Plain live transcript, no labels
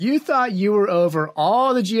You thought you were over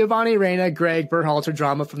all the Giovanni Reyna, Greg Berhalter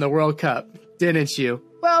drama from the World Cup, didn't you?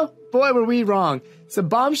 Well, boy, were we wrong. Some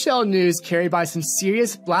bombshell news carried by some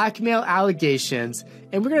serious blackmail allegations,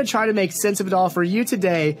 and we're going to try to make sense of it all for you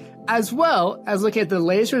today, as well as looking at the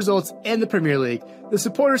latest results in the Premier League. The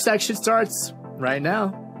supporter section starts right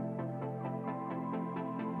now.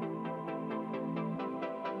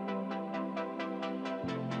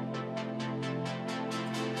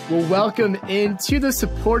 Well, welcome into the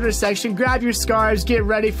supporter section. Grab your scarves, get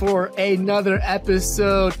ready for another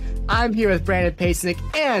episode. I'm here with Brandon Pasnick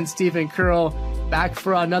and Stephen Curl, back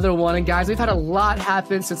for another one. And guys, we've had a lot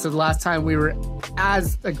happen since the last time we were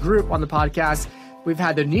as a group on the podcast. We've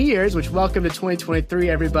had the New Year's, which welcome to 2023,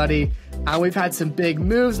 everybody. We've had some big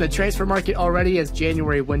moves in the transfer market already as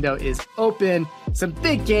January window is open. Some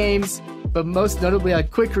big games, but most notably a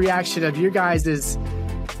quick reaction of your guys'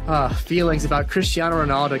 feelings about Cristiano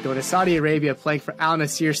Ronaldo going to Saudi Arabia, playing for Al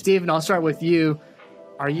Nassr. Steven, I'll start with you.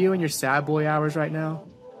 Are you in your sad boy hours right now?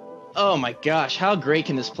 Oh my gosh, how great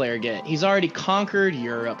can this player get? He's already conquered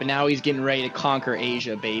Europe, and now he's getting ready to conquer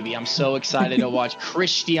Asia, baby. I'm so excited to watch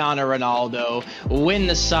Cristiano Ronaldo win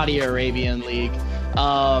the Saudi Arabian League,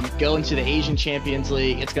 go into the Asian Champions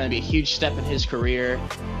League. It's going to be a huge step in his career.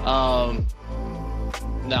 No,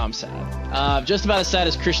 I'm sad. Just about as sad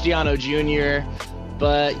as Cristiano Jr.,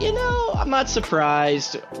 but, you know, I'm not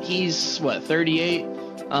surprised. He's, 38?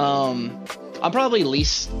 I'm probably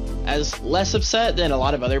less upset than a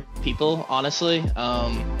lot of other people, honestly.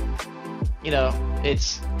 You know,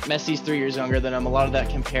 it's Messi's 3 years younger than him. A lot of that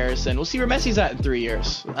comparison. We'll see where Messi's at in 3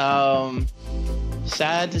 years.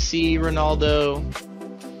 Sad to see Ronaldo.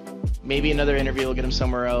 Maybe another interview will get him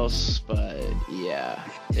somewhere else, but yeah,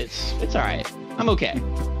 it's all right. I'm okay.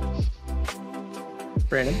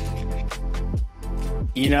 Brandon?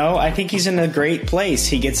 You know, I think he's in a great place.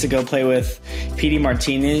 He gets to go play with Peter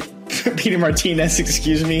Martinez,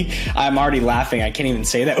 excuse me. I'm already laughing. I can't even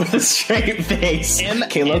say that with a straight face.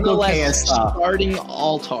 MLS starting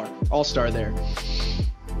all-star there.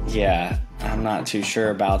 Yeah, I'm not too sure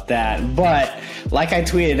about that. But like I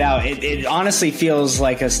tweeted out, it honestly feels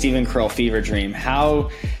like a Stephen Curl fever dream. How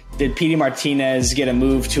did Peter Martinez get a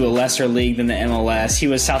move to a lesser league than the MLS? He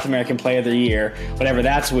was South American Player of the Year, whatever,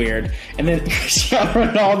 that's weird. And then Cristiano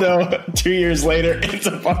Ronaldo, 2 years later, ends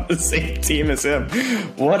up on the same team as him.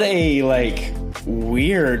 What a,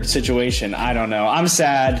 weird situation. I don't know. I'm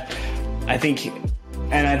sad. I think,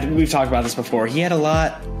 we've talked about this before, he had a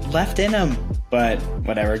lot left in him. But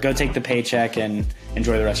whatever, go take the paycheck and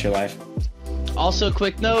enjoy the rest of your life. Also,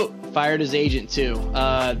 quick note, fired his agent too.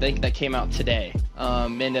 I think that came out today.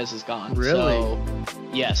 Mendez is gone. Really? So,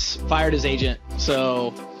 yes, fired his agent.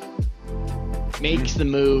 So makes the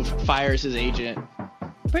move, fires his agent.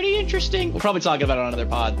 Pretty interesting. We'll probably talk about it on another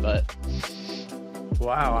pod, but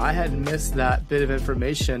wow, I had missed that bit of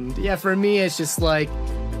information. Yeah, for me, it's just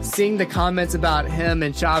seeing the comments about him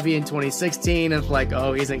and Xavi in 2016 of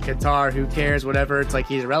oh, he's in Qatar, who cares, whatever. It's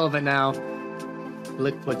he's irrelevant now.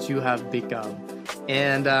 Look what you have become.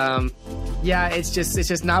 And yeah, it's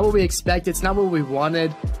just not what we expect. It's not what we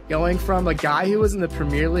wanted. Going from a guy who was in the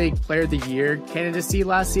Premier League Player of the Year candidacy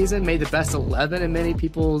last season, made the best 11 in many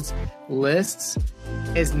people's lists,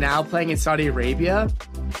 is now playing in Saudi Arabia.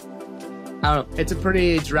 I don't know. It's a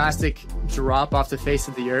pretty drastic drop off the face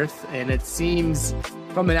of the earth, and it seems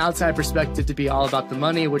from an outside perspective to be all about the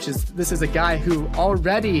money, this is a guy who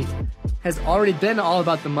has already been all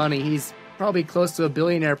about the money. He's probably close to a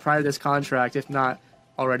billionaire prior to this contract, if not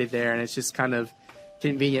already there, and it's just kind of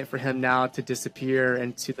convenient for him now to disappear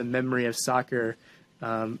into the memory of soccer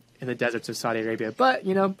in the deserts of Saudi Arabia. But,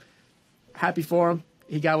 happy for him.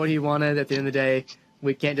 He got what he wanted. At the end of the day,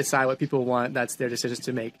 we can't decide what people want. That's their decisions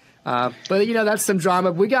to make. But, that's some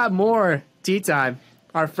drama. We got more tea time,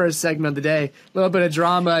 our first segment of the day. A little bit of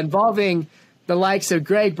drama involving the likes of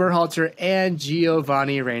Greg Berhalter and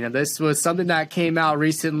Giovanni Reyna. This was something that came out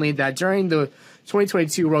recently, that during the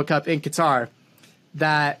 2022 World Cup in Qatar,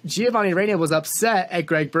 that Giovanni Reyna was upset at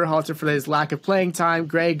Greg Berhalter for his lack of playing time.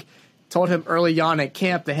 Greg told him early on at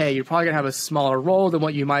camp that, hey, you're probably going to have a smaller role than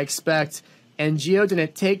what you might expect. And Gio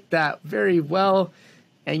didn't take that very well.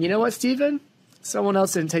 And you know what, Steven? Someone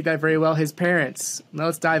else didn't take that very well, his parents. Now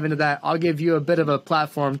let's dive into that. I'll give you a bit of a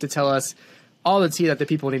platform to tell us all the tea that the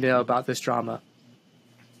people need to know about this drama.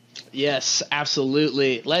 Yes,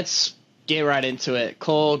 absolutely. Let's get right into it.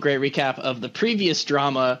 Cole, great recap of the previous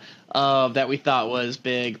drama that we thought was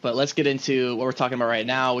big, but let's get into what we're talking about right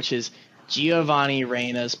now, which is Giovanni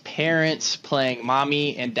Reyna's parents playing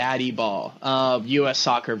mommy and daddy ball, U.S.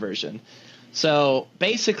 soccer version. So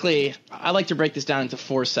basically, I like to break this down into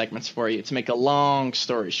 4 segments for you to make a long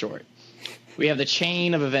story short. we have the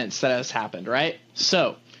chain of events that has happened, right?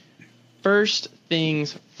 So, first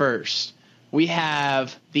things first, we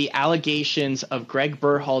have the allegations of Greg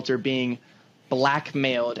Berhalter being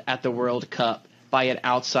blackmailed at the World Cup by an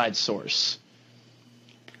outside source.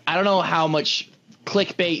 I don't know how much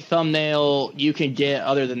clickbait thumbnail you can get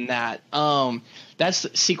other than that.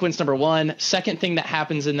 That's sequence number one. Second thing that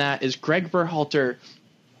happens in that is Greg Berhalter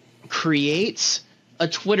creates a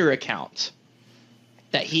Twitter account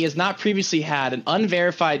that he has not previously had, an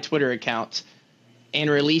unverified Twitter account, and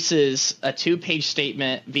releases a 2-page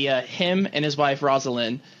statement via him and his wife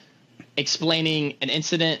Rosalind explaining an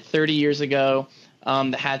incident 30 years ago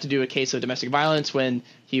that had to do with a case of domestic violence when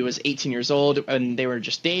he was 18 years old and they were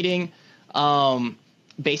just dating.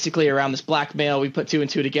 Basically around this blackmail, we put 2 and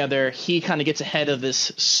 2 together. He kind of gets ahead of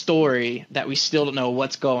this story that we still don't know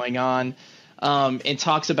what's going on, and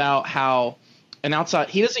talks about how an outside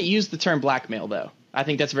 – he doesn't use the term blackmail, though. I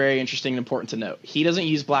think that's very interesting and important to note. He doesn't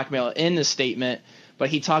use blackmail in this statement, but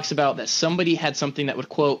he talks about that somebody had something that would,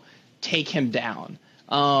 quote, take him down.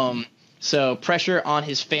 So pressure on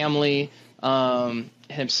his family,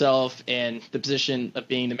 himself, and the position of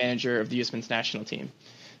being the manager of the U.S. men's national team.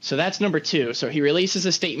 So that's number 2. So he releases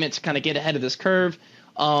a statement to kind of get ahead of this curve.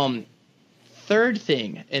 Third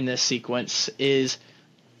thing in this sequence is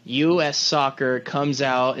U.S. Soccer comes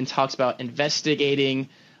out and talks about investigating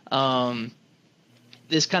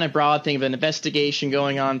this kind of broad thing of an investigation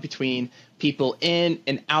going on between people in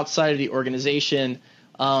and outside of the organization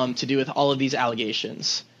to do with all of these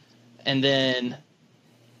allegations. And then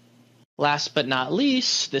last but not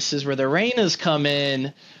least, this is where the Reynas come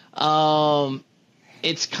in.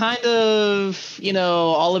 It's kind of,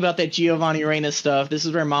 all about that Giovanni Reyna stuff. This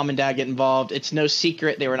is where mom and dad get involved. It's no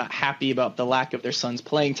secret they were not happy about the lack of their son's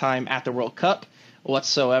playing time at the World Cup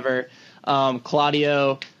whatsoever.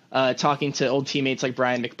 Claudio talking to old teammates like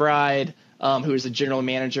Brian McBride, who is the general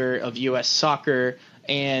manager of U.S. Soccer,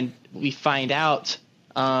 and we find out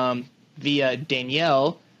via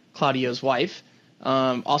Danielle, Claudio's wife,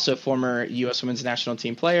 also former U.S. women's national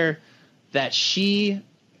team player, that she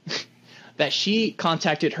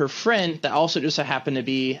contacted her friend that also just so happened to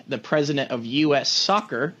be the president of U.S.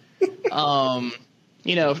 Soccer. High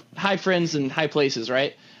friends and high places,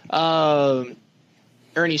 right?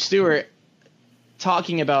 Ernie Stewart,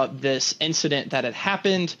 talking about this incident that had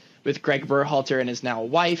happened with Greg Berhalter and his now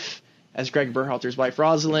wife, as Greg Berhalter's wife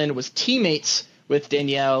Rosalind was teammates with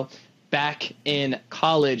Danielle back in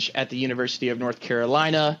college at the University of North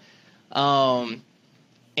Carolina. And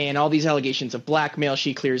all these allegations of blackmail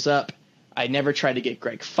she clears up. I never tried to get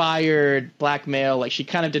Greg fired, blackmail, like she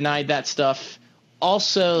kind of denied that stuff.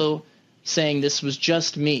 Also saying this was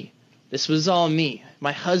just me. This was all me.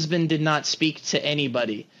 My husband did not speak to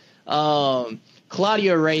anybody.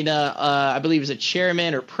 Claudio Reyna, I believe is a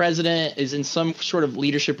chairman or president, is in some sort of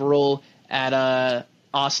leadership role at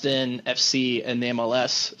Austin FC and the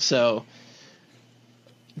MLS. So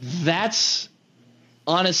that's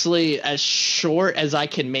honestly as short as I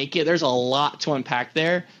can make it. There's a lot to unpack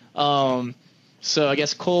there. So I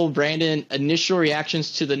guess Cole, Brandon, initial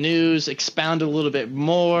reactions to the news, expound a little bit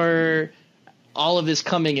more. All of this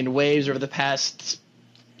coming in waves over the past,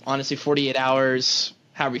 honestly, 48 hours.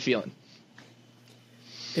 How are we feeling?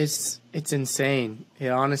 It's insane. It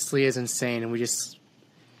honestly is insane. And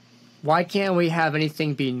why can't we have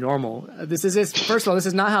anything be normal? First of all, this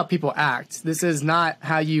is not how people act. This is not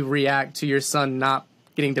how you react to your son not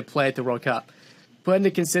getting to play at the World Cup. Put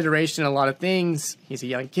into consideration a lot of things. He's a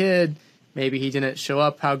young kid. Maybe he didn't show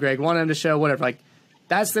up how Greg wanted him to show, whatever. Like,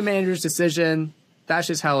 that's the manager's decision. That's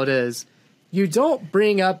just how it is. You don't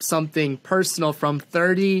bring up something personal from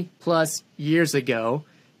 30 plus years ago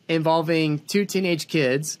involving 2 teenage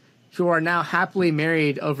kids who are now happily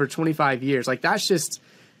married over 25 years. Like, that's just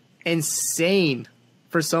insane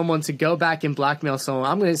for someone to go back and blackmail someone.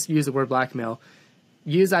 I'm going to use the word blackmail.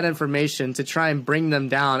 Use that information to try and bring them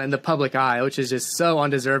down in the public eye, which is just so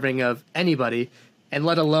undeserving of anybody, and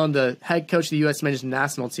let alone the head coach of the U.S. men's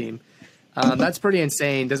national team. That's pretty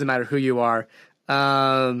insane. Doesn't matter who you are.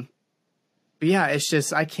 But yeah, it's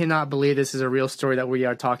just, I cannot believe this is a real story that we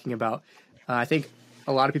are talking about. I think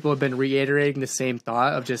a lot of people have been reiterating the same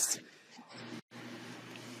thought of just,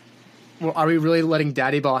 well, are we really letting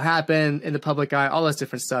daddy ball happen in the public eye? All this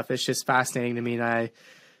different stuff. It's just fascinating to me. And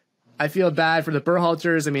I feel bad for the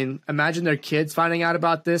Berhalters. I mean, imagine their kids finding out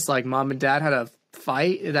about this. Like, mom and dad had a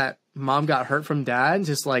fight that mom got hurt from dad.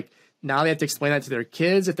 Just like, now they have to explain that to their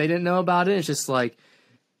kids if they didn't know about it. It's just like,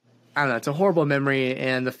 I don't know. It's a horrible memory.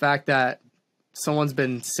 And the fact that someone's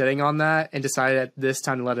been sitting on that and decided at this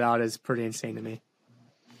time to let it out is pretty insane to me.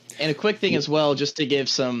 And a quick thing as well, just to give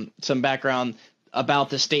some background. about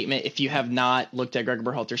the statement. If you have not looked at Greg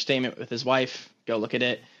Berhalter's statement with his wife, go look at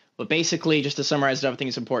it. But basically, just to summarize it, I think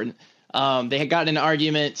it's important. They had gotten in an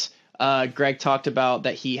argument. Greg talked about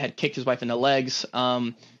that he had kicked his wife in the legs,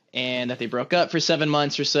 and that they broke up for 7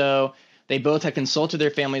 months or so. They both had consulted their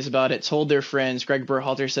families about it, told their friends. Greg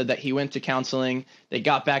Berhalter said that he went to counseling. They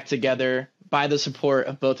got back together by the support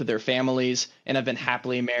of both of their families and have been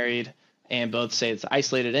happily married. And both say it's an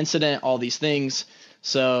isolated incident, all these things.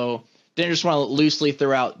 So didn't just want to loosely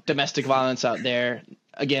throw out domestic violence out there.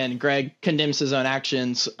 Again, Greg condemns his own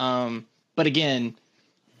actions. But again,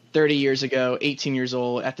 30 years ago, 18 years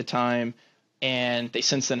old at the time, and they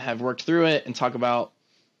since then have worked through it and talk about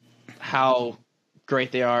how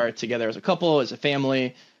great they are together as a couple, as a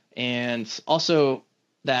family, and also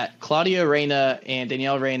that Claudia Reyna and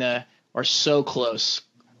Danielle Reyna are so close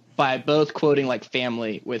by both quoting like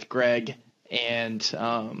family with Greg and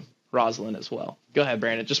Rosalind as well. Go ahead,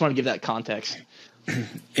 Brandon. Just want to give that context.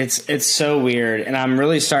 It's so weird, and I'm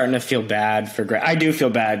really starting to feel bad for Greg. I do feel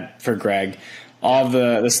bad for Greg. All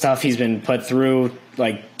the stuff he's been put through,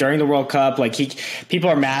 like during the World Cup, like people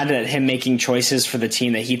are mad at him making choices for the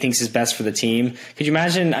team that he thinks is best for the team. Could you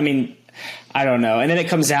imagine? I mean, I don't know. And then it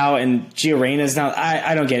comes out, and Gio Reyna's now.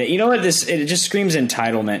 I don't get it. You know what? It just screams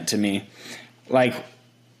entitlement to me. Like,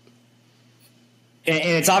 and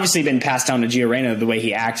it's obviously been passed down to Gio Reyna the way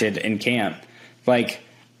he acted in camp. Like,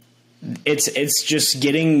 it's just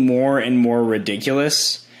getting more and more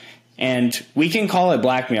ridiculous. And we can call it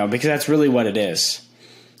blackmail because that's really what it is.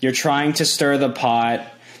 You're trying to stir the pot.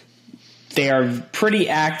 They are pretty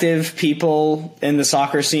active people in the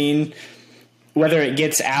soccer scene. Whether it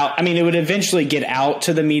gets out, I mean, it would eventually get out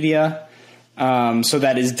to the media. So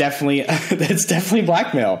that is definitely that's definitely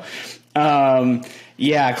blackmail.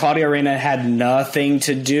 Yeah, Claudio Reyna had nothing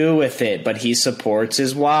to do with it, but he supports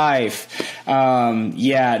his wife.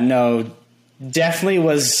 Yeah, no. Definitely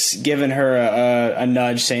was giving her a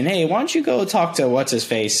nudge saying, hey, why don't you go talk to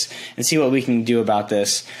what's-his-face and see what we can do about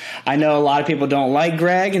this. I know a lot of people don't like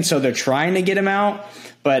Greg, and so they're trying to get him out.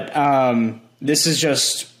 But this is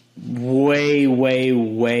just way, way,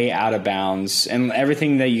 way out of bounds. And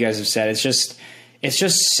everything that you guys have said, it's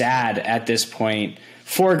just sad at this point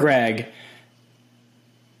for Greg.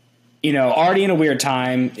 You know, already in a weird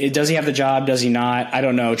time. Does he have the job? Does he not? I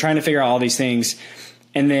don't know. Trying to figure out all these things.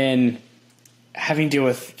 And then having to deal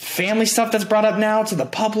with family stuff that's brought up now to the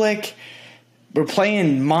public. We're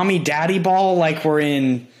playing mommy daddy ball like we're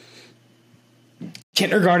in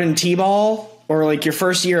kindergarten t-ball or like your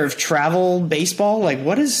first year of travel baseball. Like,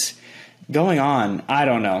 what is going on? I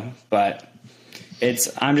don't know, but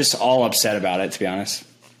I'm just all upset about it, to be honest.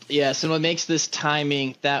 Yes, and what makes this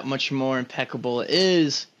timing that much more impeccable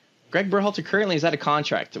is Greg Berhalter currently is out of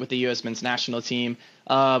contract with the U.S. men's national team.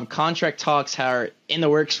 Contract talks are in the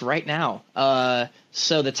works right now.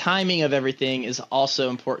 So the timing of everything is also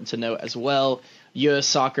important to note as well. U.S.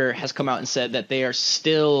 Soccer has come out and said that they are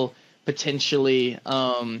still potentially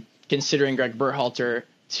considering Greg Berhalter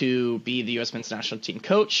to be the U.S. men's national team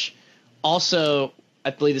coach. Also,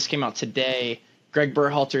 I believe this came out today, Greg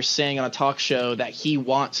Berhalter saying on a talk show that he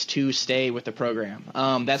wants to stay with the program.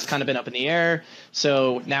 That's kind of been up in the air.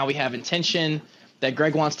 So now we have intention that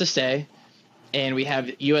Greg wants to stay, and we have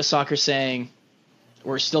U.S. Soccer saying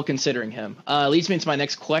we're still considering him. Leads me into my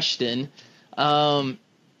next question.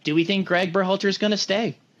 Do we think Greg Berhalter is going to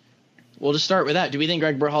stay? We'll just start with that. Do we think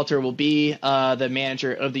Greg Berhalter will be the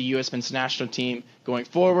manager of the U.S. men's national team going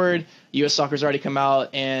forward? U.S. Soccer's already come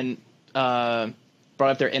out and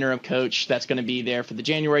brought up their interim coach that's going to be there for the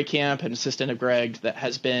January camp, an assistant of Greg that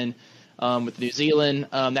has been with the New Zealand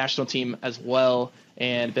national team as well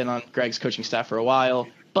and been on Greg's coaching staff for a while.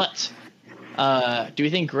 But do we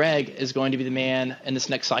think Greg is going to be the man in this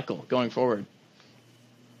next cycle going forward?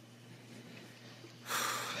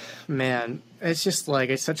 Man, it's just like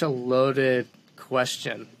it's such a loaded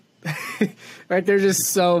question. Right? There's just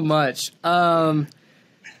so much. And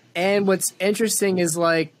what's interesting is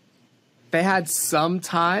like they had some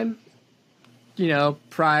time, you know,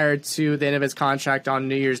 prior to the end of his contract on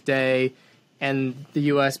New Year's Day and the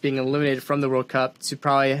U.S. being eliminated from the World Cup to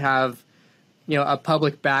probably have, you know, a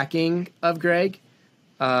public backing of Greg.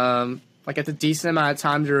 Like it's a decent amount of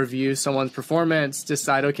time to review someone's performance,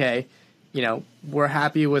 decide, okay, you know, we're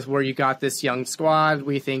happy with where you got this young squad.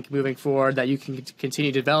 We think moving forward that you can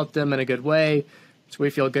continue to develop them in a good way. So we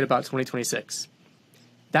feel good about 2026.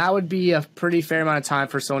 That would be a pretty fair amount of time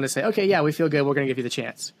for someone to say, okay, yeah, we feel good. We're going to give you the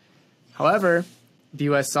chance. However, the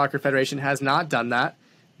U.S. Soccer Federation has not done that.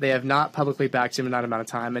 They have not publicly backed him in that amount of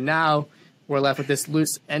time. And now we're left with this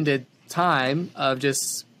loose-ended time of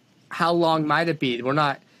just how long might it be? We're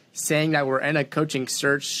not saying that we're in a coaching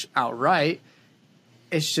search outright,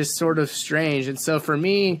 it's just sort of strange. And so for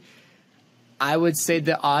me, I would say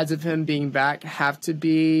the odds of him being back have to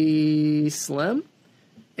be slim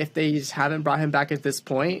if they just haven't brought him back at this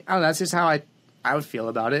point. I don't know, that's just how I would feel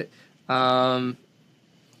about it. But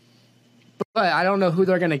I don't know who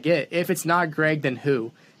they're going to get. If it's not Greg, then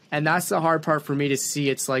who? And that's the hard part for me to see.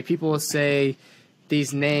 It's like people will say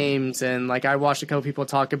these names, and like I watched a couple people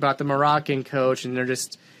talk about the Moroccan coach, and they're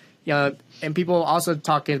just, and people also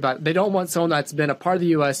talking about they don't want someone that's been a part of the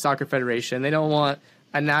U.S. Soccer Federation. They don't want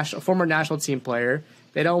a former national team player.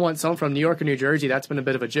 They don't want someone from New York or New Jersey. That's been a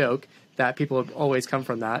bit of a joke that people have always come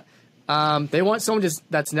from that. They want someone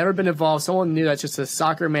that's never been involved, someone new that's just a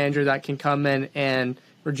soccer manager that can come in and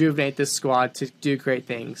rejuvenate this squad to do great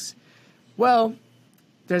things. Well,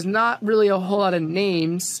 there's not really a whole lot of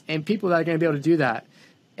names and people that are going to be able to do that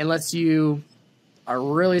unless you are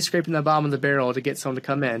really scraping the bottom of the barrel to get someone to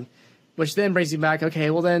come in, which then brings you back,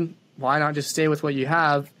 okay, well then why not just stay with what you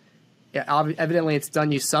have? Yeah, evidently it's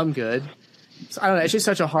done you some good. So I don't know. It's just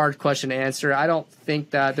such a hard question to answer. I don't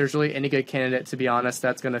think that there's really any good candidate, to be honest,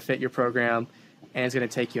 that's going to fit your program and is going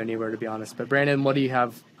to take you anywhere, to be honest. But Brandon, what do you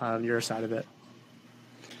have on your side of it?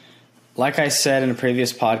 Like I said in a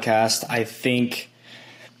previous podcast, I think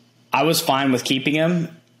I was fine with keeping him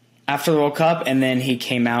after the World Cup, and then he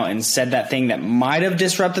came out and said that thing that might have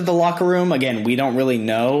disrupted the locker room. Again, we don't really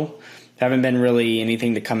know. There haven't been really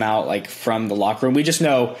anything to come out like from the locker room. We just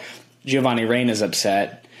know Giovanni Reyna's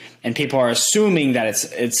upset, and people are assuming that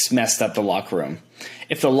it's messed up the locker room.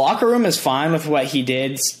 If the locker room is fine with what he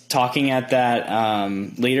did talking at that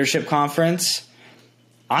leadership conference,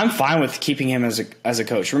 I'm fine with keeping him as a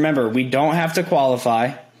coach. Remember, we don't have to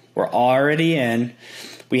qualify. We're already in.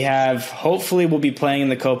 We have, hopefully, we'll be playing in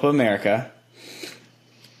the Copa America.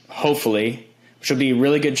 Hopefully, which will be a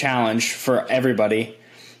really good challenge for everybody.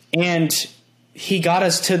 And he got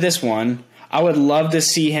us to this one. I would love to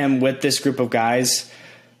see him with this group of guys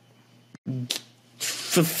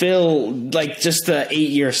fulfill like just the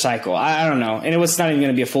 8-year cycle. I don't know. And it was not even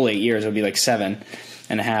going to be a full 8 years. It would be like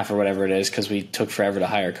 7.5 or whatever it is, because we took forever to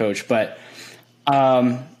hire a coach. But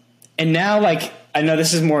and now, like, I know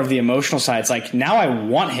this is more of the emotional side. It's like now I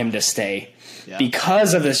want him to stay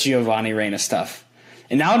because of this Giovanni Reyna stuff.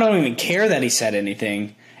 And now I don't even care that he said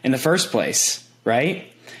anything in the first place,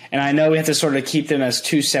 right? And I know we have to sort of keep them as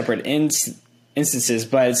two separate instances,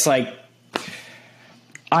 but it's like,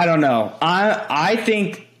 I don't know. I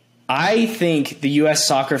think the U.S.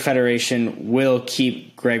 Soccer Federation will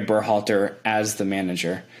keep Greg Berhalter as the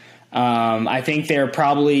manager. I think they're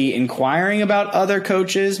probably inquiring about other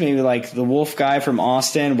coaches, maybe like the Wolf guy from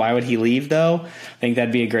Austin. Why would he leave, though? I think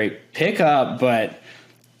that'd be a great pickup, but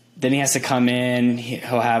then he has to come in.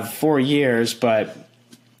 He'll have 4 years, but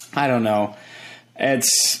I don't know. I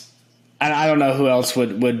don't know who else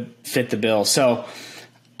would fit the bill. So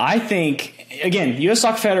I think, again, U.S.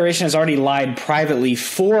 Soccer Federation has already lied privately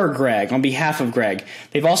for Greg, on behalf of Greg.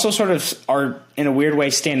 They've also sort of are, in a weird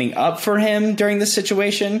way, standing up for him during this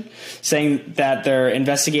situation, saying that they're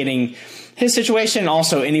investigating his situation, and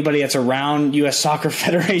also anybody that's around U.S. Soccer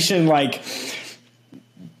Federation, like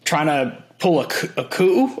trying to pull a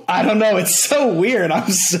coup. I don't know. It's so weird. I'm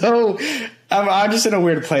just in a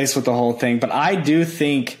weird place with the whole thing. But I do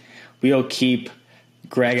think we'll keep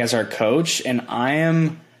Greg as our coach, and I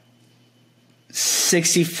am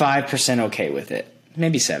 65% okay with it.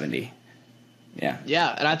 Maybe 70. Yeah.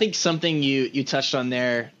 Yeah, and I think something you touched on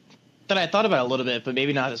there that I thought about a little bit, but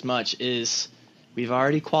maybe not as much, is we've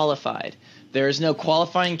already qualified. There is no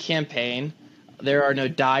qualifying campaign. There are no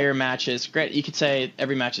dire matches. Great, you could say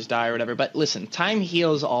every match is dire or whatever, but listen, time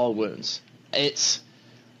heals all wounds.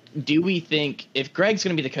 Do we think if Greg's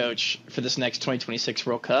going to be the coach for this next 2026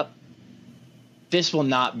 World Cup, this will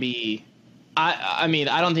not be I mean,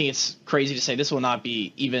 I don't think it's crazy to say this will not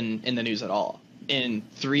be even in the news at all. In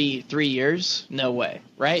three years, no way,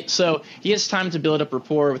 right? So he has time to build up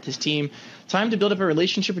rapport with his team, time to build up a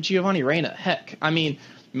relationship with Giovanni Reyna. Heck, I mean,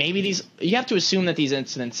 maybe you have to assume that these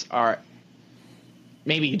incidents are,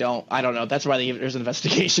 maybe you don't, I don't know. That's why there's an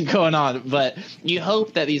investigation going on. But you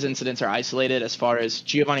hope that these incidents are isolated as far as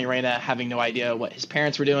Giovanni Reyna having no idea what his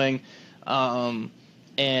parents were doing.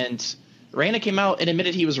 And Reyna came out and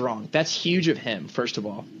admitted he was wrong. That's huge of him, first of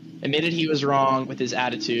all. Admitted he was wrong with his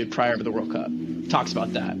attitude prior to the World Cup. Talks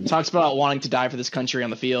about that. Talks about wanting to die for this country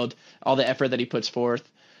on the field, all the effort that he puts forth.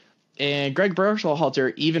 And Greg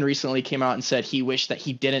Berhalter even recently came out and said he wished that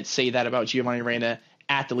he didn't say that about Giovanni Reyna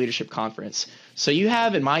at the leadership conference. So you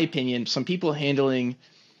have, in my opinion, some people handling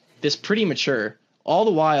this pretty mature. All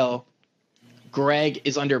the while, Greg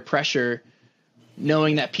is under pressure,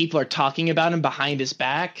 knowing that people are talking about him behind his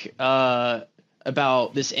back,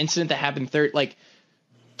 about this incident that happened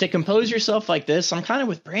to compose yourself like this, I'm kind of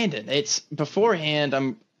with Brandon. It's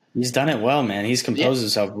beforehand. He's done it well, man. He's composed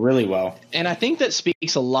himself really well. And I think that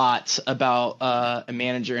speaks a lot about a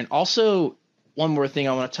manager. And also, one more thing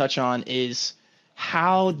I want to touch on is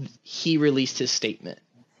how he released his statement.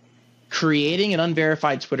 Creating an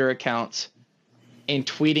unverified Twitter account and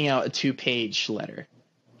tweeting out a 2-page letter.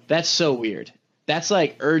 That's so weird. That's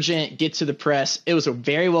like urgent, get to the press. It was a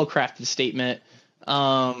very well-crafted statement.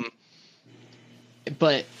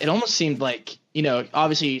 But it almost seemed like,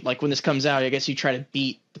 obviously, like when this comes out, I guess you try to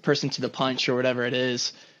beat the person to the punch or whatever it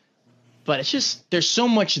is. But it's just, there's so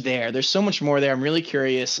much there. There's so much more there. I'm really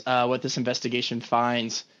curious what this investigation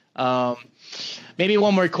finds. Maybe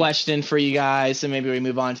one more question for you guys, and maybe we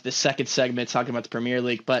move on to the second segment talking about the Premier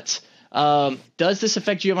League. But does this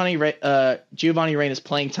affect Giovanni Reyna's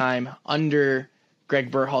playing time under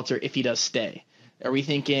Greg Berhalter if he does stay? Are we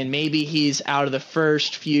thinking maybe he's out of the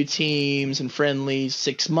first few teams and friendlies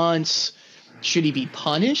 6 months? Should he be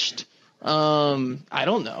punished? I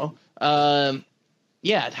don't know. How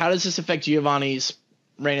does this affect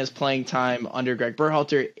Reyna's playing time under Greg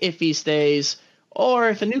Berhalter if he stays, or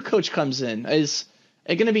if a new coach comes in? Is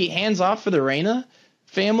it going to be hands off for the Reyna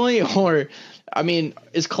family, or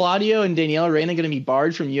is Claudio and Danielle Reyna going to be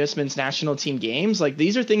barred from U.S. men's national team games? Like,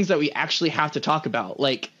 these are things that we actually have to talk about.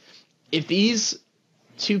 Like, if these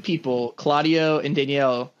two people, Claudio and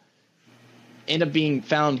Danielle, end up being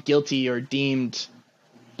found guilty or deemed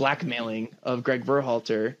blackmailing of Greg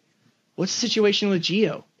Berhalter, what's the situation with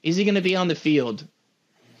Gio? Is he going to be on the field?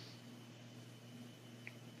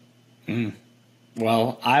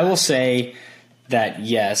 Well, I will say that,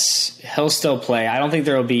 yes, he'll still play. I don't think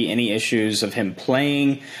there will be any issues of him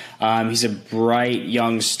playing. He's a bright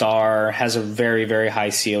young star, has a very, very high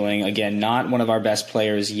ceiling. Again, not one of our best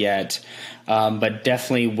players yet, but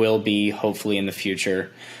definitely will be, hopefully, in the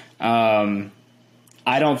future.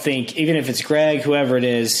 I don't think, even if it's Greg, whoever it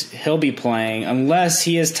is, he'll be playing unless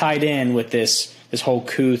he is tied in with this whole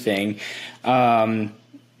coup thing,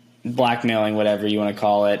 blackmailing, whatever you want to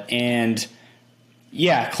call it. And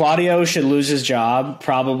yeah, Claudio should lose his job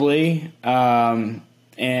probably. No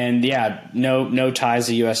ties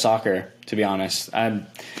to U.S. soccer, to be honest.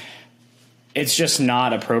 It's just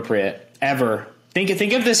not appropriate ever.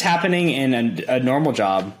 Think of this happening in a normal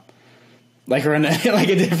job. Or in a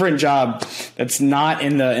different job that's not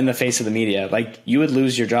in the face of the media. Like, you would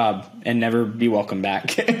lose your job and never be welcome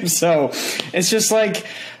back. So it's just like,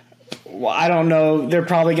 I don't know. They're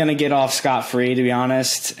probably going to get off scot-free, to be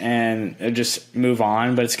honest, and just move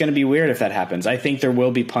on. But it's going to be weird if that happens. I think there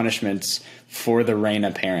will be punishments for the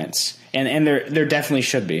Reyna parents, and there definitely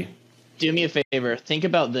should be. Do me a favor. Think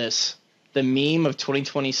about this: the meme of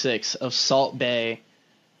 2026 of Salt Bay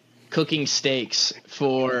cooking steaks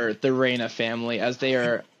for the Reyna family as they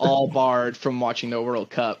are all barred from watching the World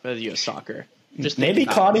Cup of U.S. soccer. Just maybe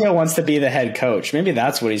Claudio wants to be the head coach. Maybe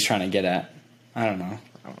that's what he's trying to get at. I don't know.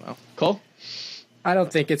 Cole? I don't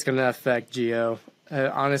think it's going to affect Gio,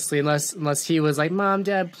 honestly, unless he was like, Mom,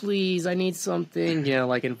 Dad, please, I need something,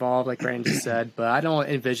 involved, like Brandon just said. But I don't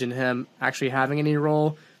envision him actually having any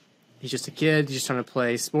role. He's just a kid. He's just trying to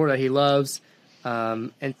play sport that he loves.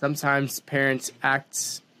 And sometimes parents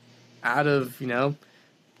act out of,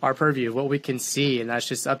 our purview, what we can see, and that's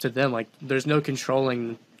just up to them. Like, there's no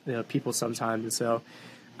controlling, people sometimes. And so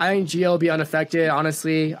I think Gio will be unaffected.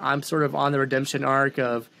 Honestly, I'm sort of on the redemption arc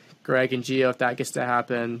of Greg and Gio, if that gets to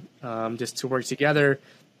happen, just to work together.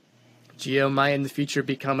 Gio might in the future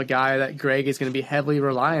become a guy that Greg is going to be heavily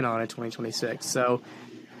relying on in 2026. So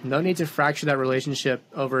no need to fracture that relationship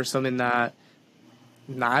over something that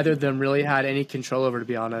neither of them really had any control over, to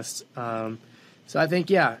be honest. So I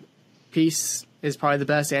think, peace is probably the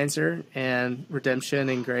best answer, and redemption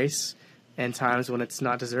and grace and times when it's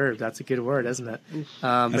not deserved. That's a good word, isn't it?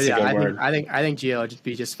 I think Gio would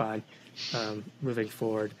be just fine moving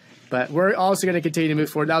forward. But we're also going to continue to move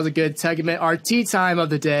forward. That was a good segment. Our tea time of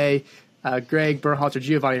the day, Greg Berhalter,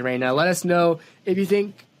 Giovanni Reyna. Let us know if you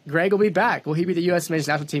think Greg will be back. Will he be the U.S. men's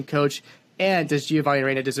national team coach? And does Giovanni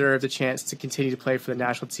Reyna deserve the chance to continue to play for the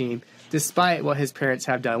national team despite what his parents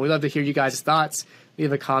have done? We'd love to hear you guys' thoughts.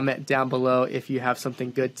 Leave a comment down below if you have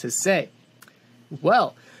something good to say.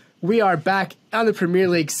 Well, we are back on the Premier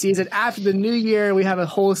League season. After the new year, we have a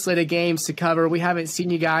whole slate of games to cover. We haven't seen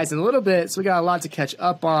you guys in a little bit, so we got a lot to catch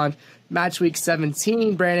up on. Match week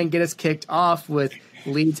 17, Brandon, get us kicked off with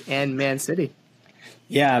Leeds and Man City.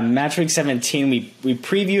 Yeah, match week 17, we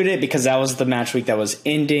previewed it because that was the match week that was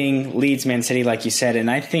ending. Leeds, Man City, like you said, and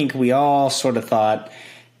I think we all sort of thought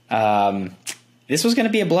this was going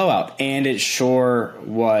to be a blowout, and it sure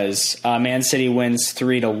was. Man City wins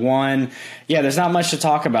 3-1. Yeah, there's not much to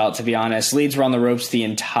talk about, to be honest. Leeds were on the ropes the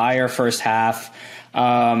entire first half.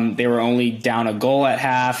 They were only down a goal at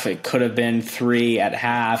half. It could have been 3 at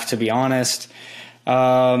half, to be honest.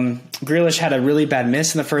 Grealish had a really bad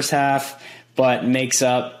miss in the first half, but makes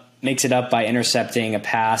it up by intercepting a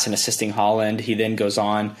pass and assisting Haaland. He then goes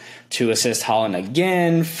on to assist Haaland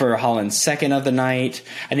again for Haaland's second of the night.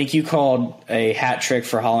 I think you called a hat trick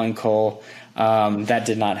for Haaland, Cole. That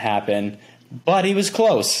did not happen, but he was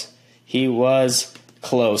close. He was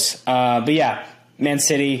close. But yeah, Man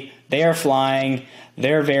City, they are flying.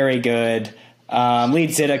 They're very good.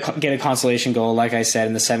 Leeds did get a consolation goal, like I said,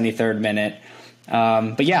 in the 73rd minute.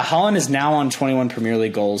 But yeah, Haaland is now on 21 Premier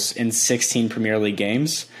League goals in 16 Premier League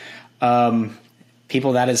games.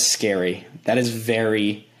 People, that is scary. That is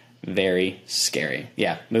very, very scary.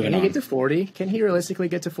 Yeah, moving on. Can he get to 40? Can he realistically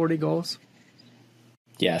get to 40 goals?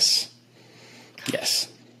 Yes.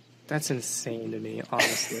 Yes. That's insane to me,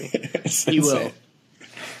 honestly. He will.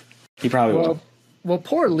 He probably will. Well,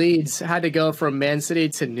 poor Leeds had to go from Man City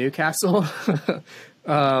to Newcastle.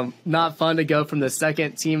 Not fun to go from the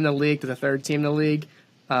second team in the league to the third team in the league.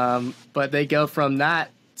 But they go from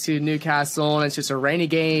that to Newcastle, and it's just a rainy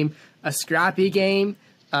game, a scrappy game.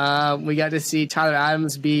 We got to see Tyler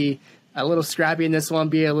Adams be a little scrappy in this one,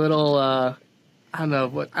 be a little I don't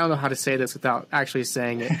know how to say this without actually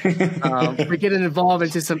saying it. We're getting involved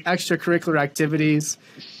into some extracurricular activities,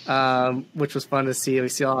 which was fun to see. We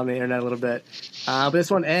see it on the internet a little bit. But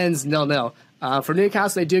this one ends 0-0. For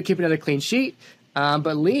Newcastle, they do keep another clean sheet.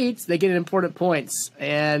 But Leeds, they get important points.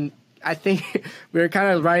 And I think we were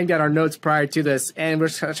kind of writing down our notes prior to this, and we're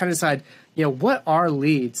trying to decide, what are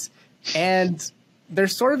Leeds? And they're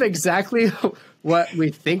sort of exactly what we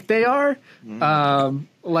think they are.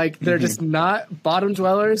 They're just not bottom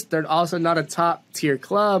dwellers. They're also not a top tier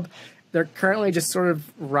club. They're currently just sort of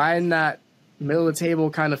riding that middle of the table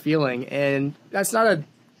kind of feeling. And that's not a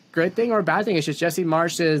great thing or a bad thing. It's just Jesse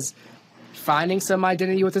Marsch is finding some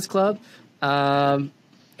identity with this club. And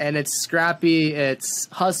it's scrappy, it's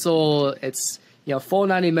hustle, it's, full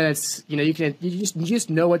 90 minutes. You just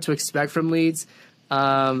know what to expect from Leeds.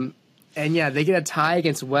 And yeah, they get a tie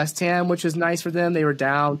against West Ham, which was nice for them. They were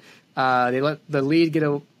down. They let the lead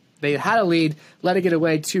they had a lead, let it get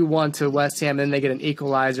away 2-1 to West Ham. Then they get an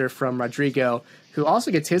equalizer from Rodrigo, who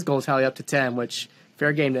also gets his goal tally up to 10, which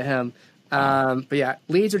fair game to him. But yeah,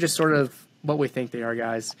 Leeds are just sort of what we think they are,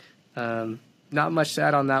 guys. Not much to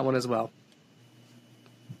add on that one as well.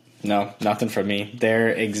 No, nothing from me. They're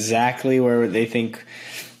exactly where they think,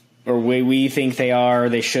 or we think they are,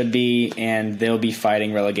 they should be, and they'll be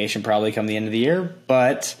fighting relegation probably come the end of the year.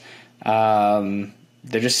 But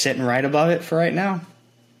they're just sitting right above it for right now.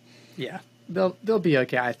 Yeah, they'll be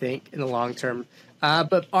okay, I think, in the long term.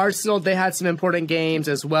 But Arsenal, they had some important games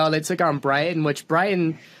as well. They took on Brighton, which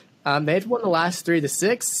Brighton, they had won the last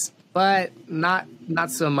 3-6, but not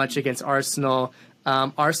so much against Arsenal.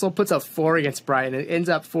 Arsenal puts up 4 against Brighton. It ends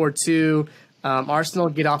up 4-2. Arsenal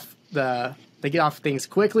get off things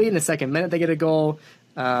quickly. In the second minute, they get a goal.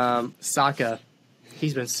 Saka,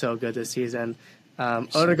 he's been so good this season.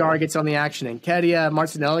 Odegaard gets on the action, and Nketiah.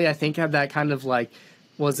 Martinelli, I think, had that kind of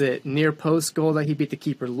was it near post goal that he beat the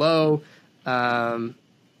keeper low. But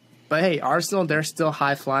hey, Arsenal, they're still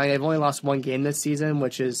high flying. They've only lost 1 game this season,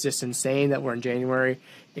 which is just insane that we're in January.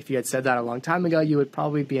 If you had said that a long time ago, you would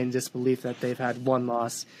probably be in disbelief that they've had 1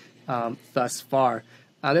 loss thus far.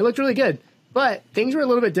 They looked really good, but things were a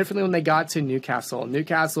little bit differently when they got to Newcastle.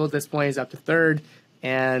 Newcastle at this point is up to 3rd,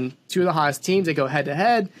 and 2 of the hottest teams, they go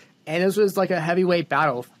head-to-head, and this was like a heavyweight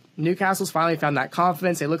battle. Newcastle's finally found that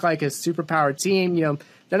confidence. They look like a superpowered team.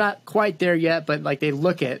 They're not quite there yet, but they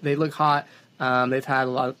look hot. They've had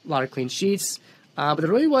a lot of clean sheets, but there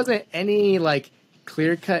really wasn't any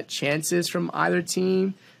clear-cut chances from either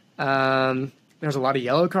team. There's a lot of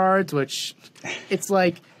yellow cards, which it's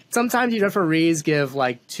sometimes you referees give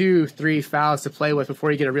 2-3 fouls to play with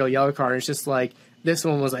before you get a real yellow card. It's just this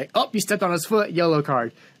one was you stepped on his foot, yellow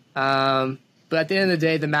card. But at the end of the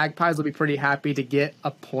day, the Magpies will be pretty happy to get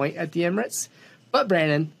a point at the Emirates. But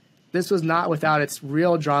Brandon, this was not without its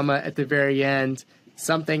real drama at the very end.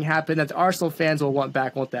 Something happened that the Arsenal fans will want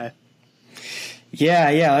back, won't they?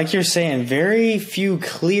 Yeah, like you're saying, very few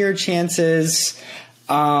clear chances,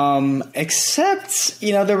 except,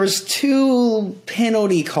 there was 2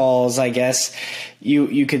 penalty calls, I guess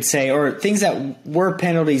you could say, or things that were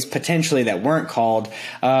penalties potentially that weren't called.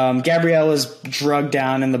 Gabriel was drugged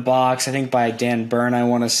down in the box, I think by Dan Burn, I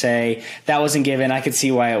want to say. That wasn't given. I could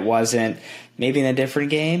see why it wasn't. maybe in a different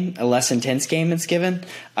game, a less intense game it's given.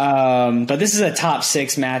 But this is a top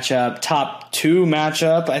 6 matchup, top 2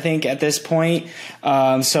 matchup, I think, at this point.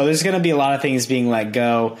 So there's going to be a lot of things being let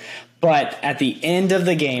go. But at the end of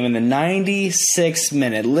the game, in the 96th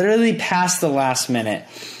minute, literally past the last minute,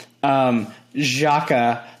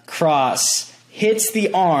 Xhaka cross hits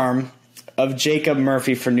the arm of Jacob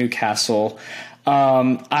Murphy for Newcastle.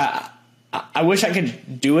 I wish I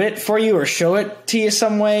could do it for you or show it to you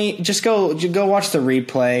some way. Just go watch the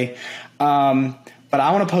replay. But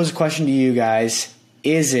I want to pose a question to you guys.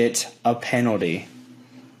 Is it a penalty?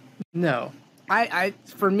 No.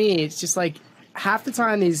 For me, it's just like half the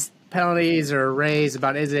time these penalties are raised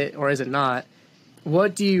about is it or is it not.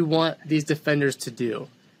 What do you want these defenders to do?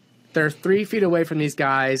 They're 3 feet away from these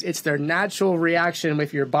guys. It's their natural reaction.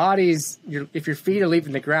 If your feet are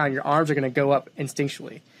leaving the ground, your arms are going to go up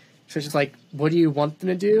instinctually. So it's just like, what do you want them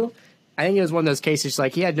to do? I think it was one of those cases,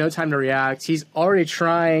 like he had no time to react. He's already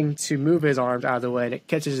trying to move his arms out of the way, and it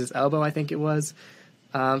catches his elbow, I think it was.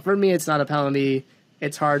 For me, it's not a penalty.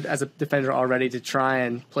 It's hard as a defender already to try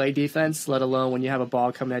and play defense, let alone when you have a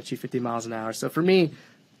ball coming at you 50 miles an hour. So for me,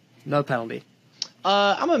 no penalty.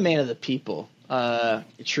 I'm a man of the people,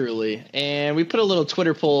 truly. And we put a little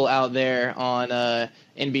Twitter poll out there on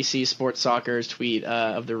NBC Sports Soccer's tweet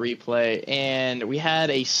of the replay, and we had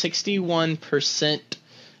a 61%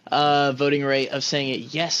 voting rate of saying it,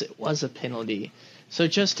 yes, it was a penalty. So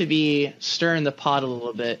just to be stirring the pot a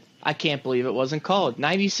little bit, I can't believe it wasn't called.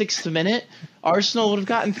 96th minute, Arsenal would have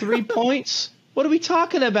gotten 3 points. What are we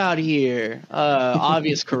talking about here?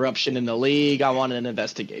 Obvious corruption in the league. I want an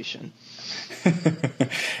investigation.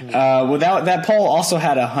 Well, that poll also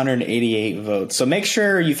had 188 votes. So make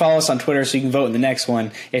sure you follow us on Twitter so you can vote in the next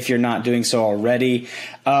one if you're not doing so already.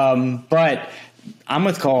 But I'm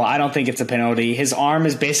with Cole. I don't think it's a penalty. His arm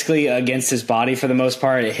is basically against his body for the most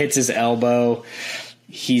part. It hits his elbow.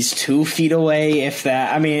 He's 2 feet away, if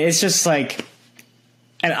that. I mean, it's just like,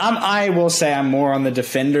 and I will say I'm more on the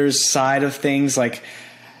defender's side of things. Like,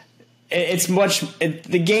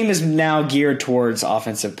 the game is now geared towards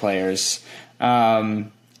offensive players.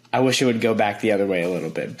 I wish it would go back the other way a little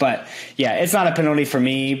bit, but yeah, it's not a penalty for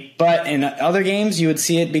me. But in other games, you would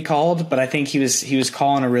see it be called. But I think he was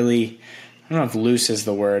calling a really, I don't know if loose is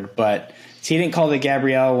the word, but he didn't call the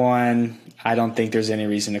Gabrielle one. I don't think there's any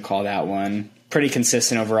reason to call that one. Pretty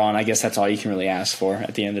consistent overall, and I guess that's all you can really ask for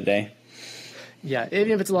at the end of the day. Yeah,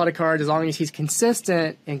 even if it's a lot of cards, as long as he's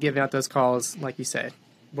consistent in giving out those calls, like you said,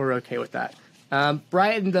 we're okay with that.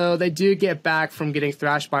 Brighton, though, they do get back from getting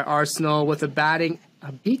thrashed by Arsenal with a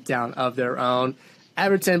beatdown of their own.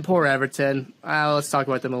 Everton, poor Everton. Let's talk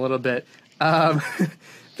about them a little bit.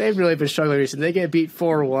 They've really been struggling recently. They get beat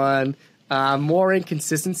 4-1. More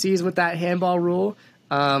inconsistencies with that handball rule.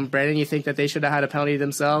 Brandon, you think that they should have had a penalty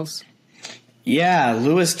themselves? Yeah,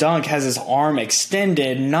 Lewis Dunk has his arm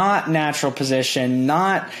extended, not natural position,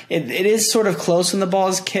 it is sort of close when the ball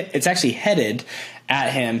is it's actually headed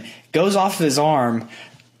at him, goes off of his arm.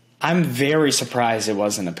 I'm very surprised it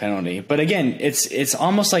wasn't a penalty. But again, it's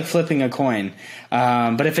almost like flipping a coin.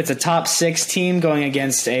 But if it's a top 6 team going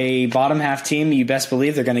against a bottom half team, you best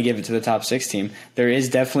believe they're going to give it to the top 6 team. There is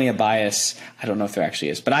definitely a bias. I don't know if there actually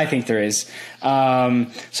is, but I think there is. So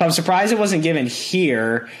I'm surprised it wasn't given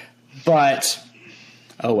here. But,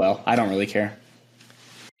 oh well, I don't really care.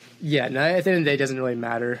 Yeah, no, at the end of the day, it doesn't really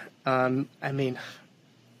matter. I mean,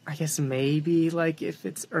 I guess maybe like if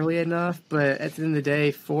it's early enough, but at the end of the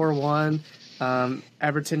day, 4-1.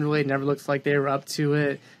 Everton really never looks like they were up to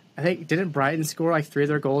it. I think, didn't Brighton score like 3 of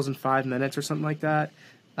their goals in 5 minutes or something like that?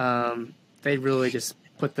 They really just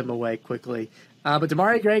put them away quickly. But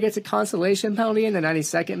Demarai Gray gets a consolation penalty in the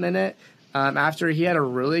 92nd minute after he had a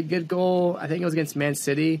really good goal. I think it was against Man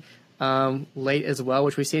City. Late as well,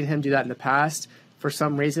 which we've seen him do that in the past. For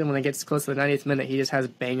some reason, when it gets close to the 90th minute, he just has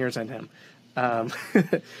bangers in him.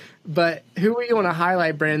 But who would you want to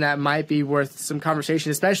highlight, Brandon, that might be worth some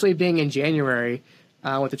conversation, especially being in January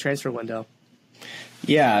with the transfer window?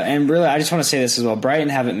 Yeah, and really, I just want to say this as well. Brighton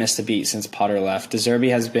haven't missed a beat since Potter left. De Zerbi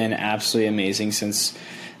has been absolutely amazing since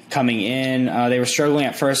coming in. They were struggling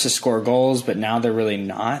at first to score goals, but now they're really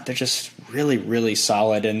not. They're just really, really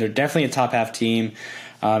solid, and they're definitely a top-half team.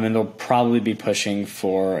 And they'll probably be pushing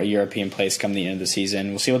for a European place come the end of the season.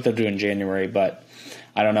 We'll see what they'll do in January, but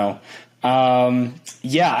I don't know.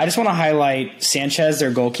 Yeah, I just want to highlight Sanchez,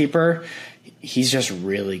 their goalkeeper. He's just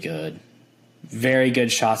really good. Very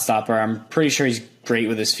good shot stopper. I'm pretty sure he's great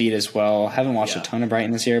with his feet as well. Haven't watched a ton of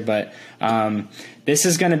Brighton this year, but this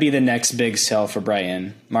is going to be the next big sell for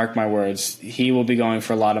Brighton. Mark my words. He will be going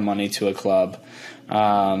for a lot of money to a club.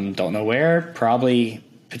 Don't know where. Probably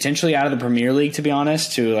potentially out of the Premier League, to be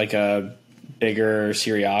honest, to like a bigger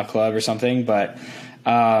Serie A club or something, but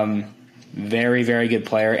very, very good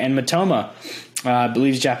player. And Matoma, I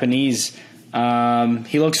believe he's Japanese.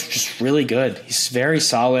 He looks just really good. He's very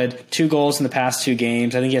solid. 2 goals in the past 2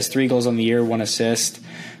 games. I think he has 3 goals on the year, 1 assist.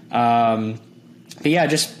 But yeah,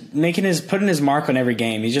 just putting his mark on every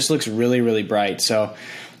game. He just looks really, really bright. So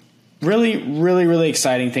really, really, really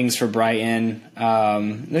exciting things for Brighton.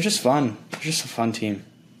 They're just fun. They're just a fun team.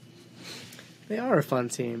 They are a fun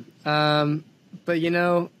team. But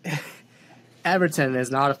Everton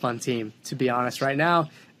is not a fun team, to be honest, right now.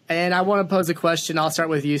 And I want to pose a question. I'll start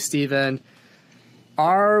with you, Steven.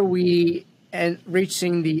 Are we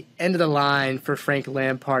reaching the end of the line for Frank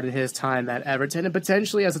Lampard in his time at Everton and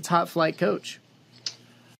potentially as a top-flight coach?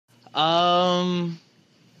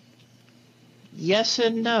 Yes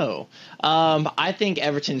and no. I think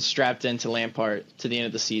Everton's strapped into Lampard to the end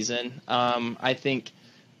of the season. I think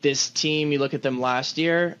this team, you look at them last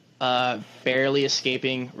year, barely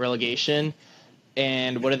escaping relegation.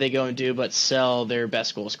 And what are they going to do but sell their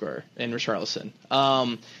best goal scorer in Richarlison?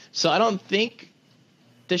 So I don't think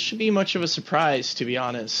this should be much of a surprise, to be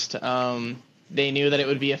honest. They knew that it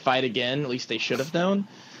would be a fight again. At least they should have known.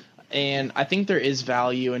 And I think there is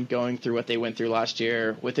value in going through what they went through last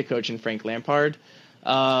year with the coach and Frank Lampard.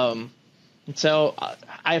 So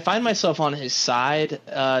I find myself on his side.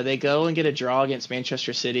 They go and get a draw against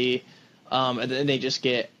Manchester City, and then they just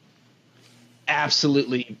get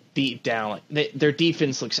absolutely beat down. Their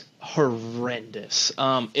defense looks horrendous.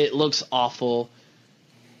 It looks awful.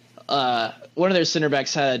 One of their center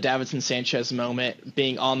backs had a Davinson Sanchez moment,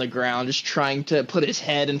 being on the ground, just trying to put his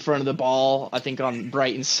head in front of the ball. I think on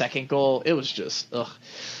Brighton's second goal, it was just ugh.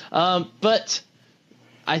 But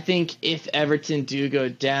I think if Everton do go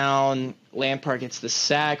down, Lampard gets the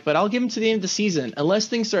sack. But I'll give him to the end of the season, unless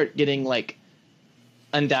things start getting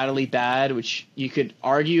undoubtedly bad, which you could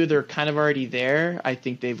argue they're kind of already there. I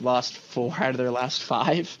think they've lost 4 out of their last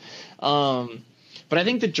 5. But I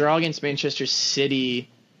think the draw against Manchester City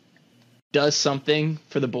does something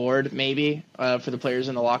for the board, maybe, for the players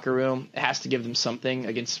in the locker room. It has to give them something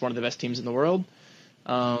against one of the best teams in the world.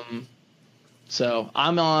 So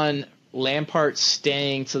I'm on Lampard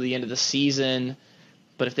staying till the end of the season,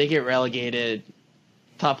 but if they get relegated,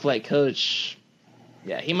 top flight coach,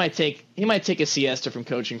 yeah, he might take a siesta from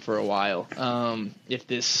coaching for a while, if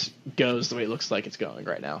this goes the way it looks like it's going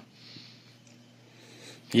right now.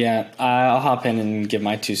 Yeah, I'll hop in and give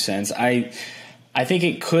my 2 cents. I think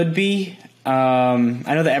it could be. I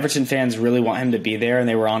know the Everton fans really want him to be there, and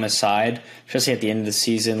they were on his side, especially at the end of the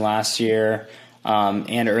season last year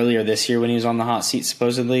and earlier this year when he was on the hot seat,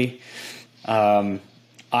 supposedly.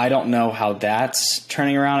 I don't know how that's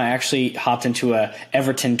turning around. I actually hopped into a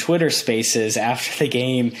Everton Twitter Spaces after the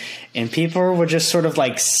game, and people were just sort of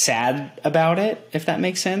sad about it, if that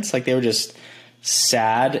makes sense. They were just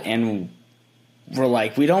sad and were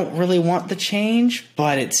like, we don't really want the change,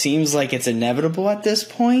 but it seems like it's inevitable at this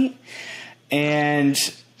point. And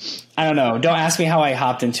I don't know. Don't ask me how I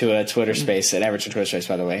hopped into a Twitter space at Everton Twitter Space,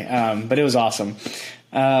 by the way. But it was awesome.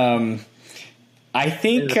 I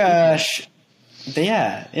think, yeah.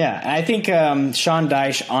 I think Sean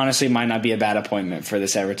Dyche honestly might not be a bad appointment for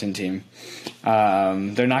this Everton team.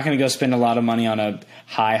 They're not going to go spend a lot of money on a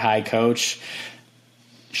high coach.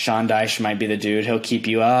 Sean Dyche might be the dude. He'll keep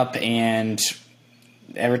you up, and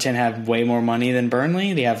Everton have way more money than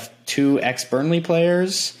Burnley. They have 2 ex-Burnley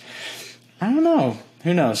players. I don't know.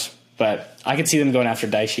 Who knows? But I could see them going after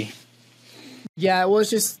Dyche. Yeah, well, it's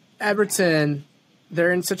just Everton,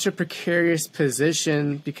 they're in such a precarious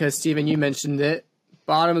position because, Steven, you mentioned it.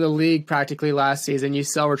 Bottom of the league practically last season. You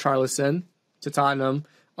sell Richarlison to Tottenham.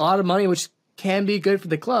 A lot of money, which can be good for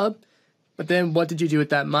the club. But then what did you do with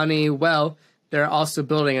that money? Well, they're also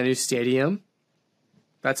building a new stadium.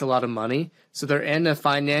 That's a lot of money. So they're in a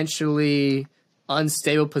financially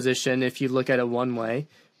unstable position if you look at it one way,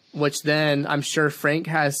 which then I'm sure Frank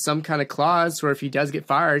has some kind of clause where if he does get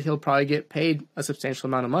fired, he'll probably get paid a substantial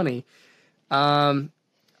amount of money.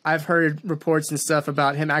 I've heard reports and stuff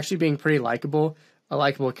about him actually being pretty likable, a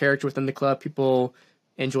likable character within the club. People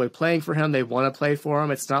enjoy playing for him. They want to play for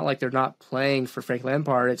him. It's not like they're not playing for Frank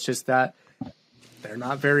Lampard. It's just that they're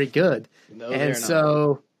not very good. No, and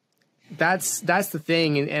so that's the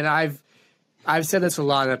thing. And I've said this a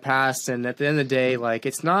lot in the past, and at the end of the day,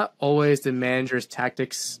 it's not always the manager's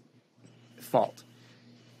tactics fault.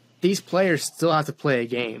 These players still have to play a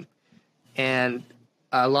game. And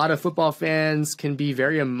a lot of football fans can be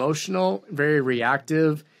very emotional, very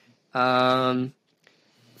reactive. Frank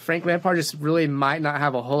Lampard just really might not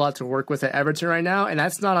have a whole lot to work with at Everton right now, and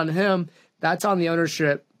that's not on him. That's on the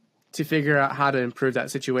ownership to figure out how to improve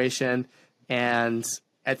that situation. And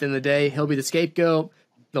at the end of the day, he'll be the scapegoat.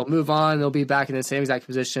 They'll move on. They'll be back in the same exact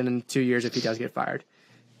position in 2 years if he does get fired.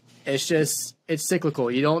 It's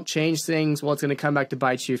cyclical. You don't change things. Well, it's going to come back to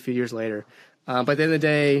bite you a few years later. But at the end of the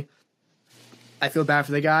day, I feel bad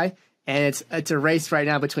for the guy. And it's a race right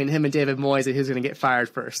now between him and David Moyes and who's going to get fired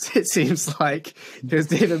first. It seems like because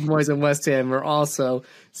David Moyes and West Ham are also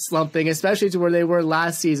slumping, especially to where they were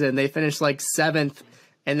last season. They finished like 7th,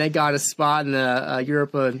 and they got a spot in the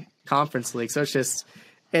Europa Conference League. So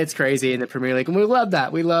it's crazy in the Premier League, and we love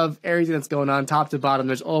that. We love everything that's going on, top to bottom.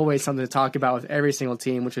 There's always something to talk about with every single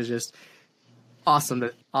team, which is just awesome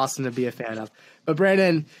to be a fan of. But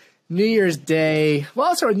Brandon, New Year's Day. Well,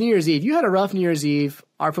 I'll start with New Year's Eve. You had a rough New Year's Eve.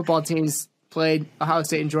 Our football teams played Ohio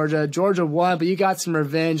State and Georgia. Georgia won, but you got some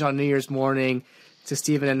revenge on New Year's morning to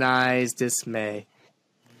Stephen and I's dismay.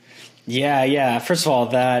 Yeah. First of all,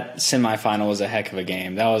 that semifinal was a heck of a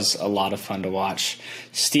game. That was a lot of fun to watch.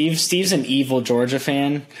 Steve's an evil Georgia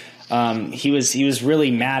fan. He was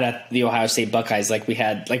really mad at the Ohio State Buckeyes, like we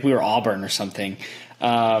were Auburn or something.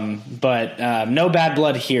 But no bad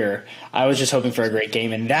blood here. I was just hoping for a great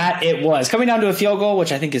game, and that it was. Coming down to a field goal,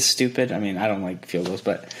 which I think is stupid. I mean, I don't like field goals,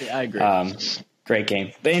 but yeah, I agree. Great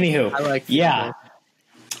game. But anywho, I like yeah.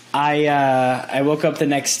 I woke up the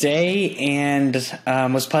next day and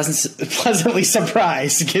was pleasantly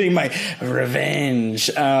surprised getting my revenge.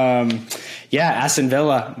 Aston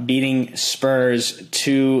Villa beating Spurs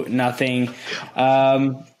 2-0.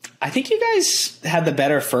 I think you guys had the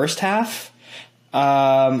better first half.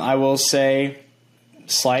 I will say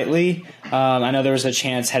slightly. I know there was a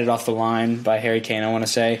chance headed off the line by Harry Kane, I want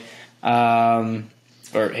to say. Or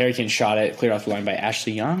Harry Kane shot it, cleared off the line by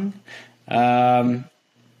Ashley Young.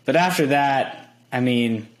 But after that, I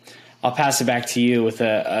mean, I'll pass it back to you with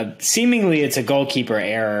seemingly it's a goalkeeper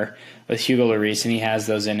error with Hugo Lloris, and he has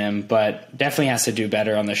those in him, but definitely has to do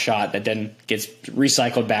better on the shot that then gets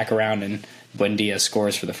recycled back around, and Buendia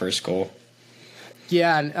scores for the first goal.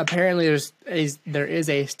 Yeah, and apparently there is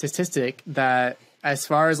a statistic that as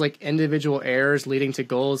far as like individual errors leading to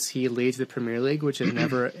goals, he leads the Premier League, which is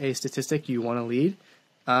never a statistic you want to lead.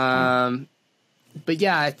 But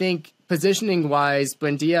yeah, I think positioning wise,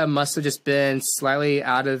 Buendia must have just been slightly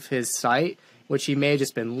out of his sight, which he may have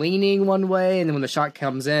just been leaning one way, and then when the shot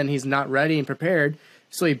comes in, he's not ready and prepared.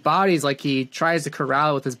 So he bodies, like he tries to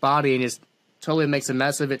corral with his body and just totally makes a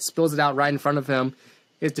mess of it, spills it out right in front of him.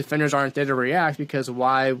 His defenders aren't there to react because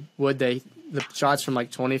why would they? The shot's from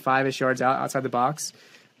like 25-ish yards outside the box.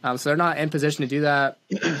 So they're not in position to do that.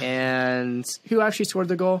 And who actually scored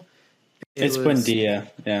the goal? It's Buendia,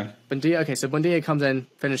 yeah. Buendia. Okay, so Buendia comes in,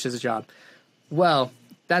 finishes the job. Well,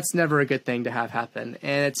 that's never a good thing to have happen.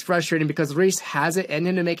 And it's frustrating because Reese has it in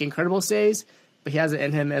him to make incredible saves, but he has it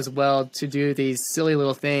in him as well to do these silly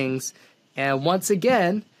little things. And once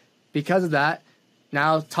again, because of that,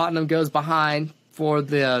 now Tottenham goes behind for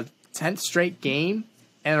the 10th straight game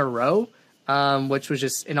in a row, which was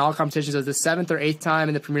just in all competitions. It was the 7th or 8th time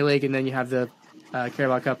in the Premier League, and then you have the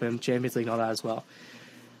Carabao Cup and Champions League and all that as well.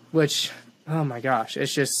 Which, oh my gosh,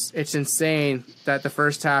 it's insane that the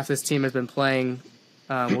first half this team has been playing.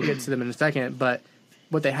 We'll get to them in a second, but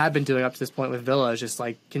what they have been doing up to this point with Villa is just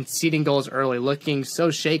like conceding goals early, looking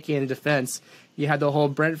so shaky in defense. You had the whole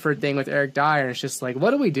Brentford thing with Eric Dyer, and it's just like,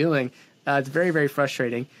 what are we doing? It's very, very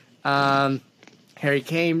frustrating. Harry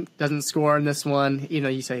Kane doesn't score in this one. You know,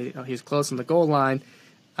 you say he was close on the goal line.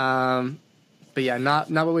 But yeah,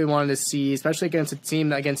 not what we wanted to see, especially against a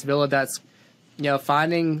team against Villa that's, you know,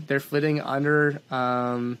 finding their footing under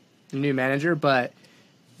the new manager. But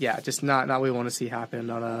yeah, just not what we want to see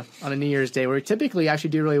happen on a New Year's Day where we typically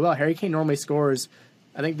actually do really well. Harry Kane normally scores,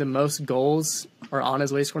 I think, the most goals, or on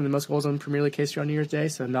his way to scoring the most goals in Premier League history on New Year's Day.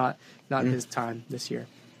 So not his time this year.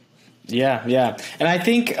 Yeah. And I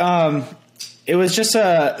think it was just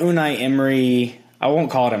a Unai Emery, I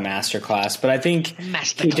won't call it a masterclass, but I think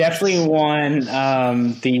he definitely won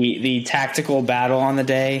the tactical battle on the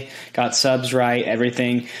day, got subs right,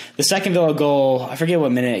 everything. The second Villa goal, I forget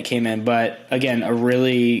what minute it came in, but again, a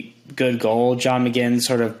really good goal. John McGinn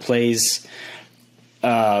sort of plays,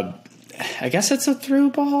 I guess it's a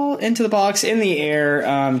through ball into the box in the air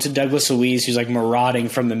to Douglas Luiz, who's like marauding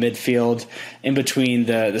from the midfield in between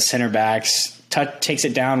the center backs, takes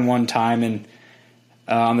it down one time, and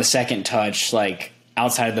on the second touch, like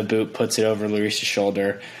outside of the boot, puts it over Lloris's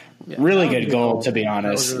shoulder. Yeah, really good goal, to be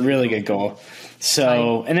honest. Really good goal.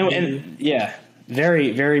 So, and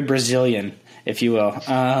very, very Brazilian, if you will.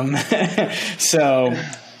 And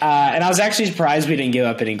I was actually surprised we didn't give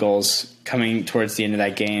up any goals coming towards the end of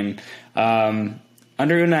that game. Under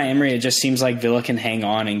Unai Emery, it just seems like Villa can hang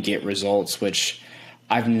on and get results, which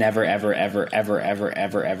I've never, ever, ever, ever, ever,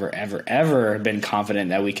 ever, ever, ever, ever been confident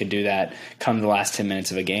that we could do that come the last 10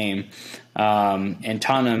 minutes of a game. And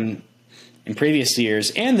Tottenham in previous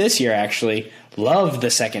years and this year actually love the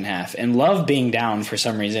second half and love being down for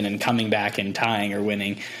some reason and coming back and tying or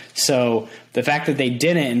winning. So the fact that they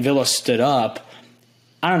didn't and Villa stood up,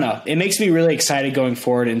 I don't know. It makes me really excited going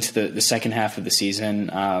forward into the second half of the season.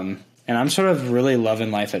 And I'm sort of really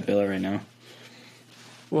loving life at Villa right now.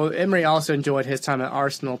 Well, Emery also enjoyed his time at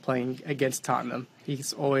Arsenal playing against Tottenham.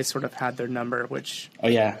 He's always sort of had their number, which... Oh,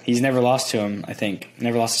 yeah. He's never lost to him, I think.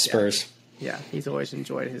 Never lost to Spurs. Yeah, he's always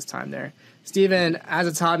enjoyed his time there. Steven, as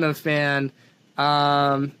a Tottenham fan,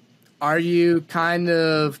 are you kind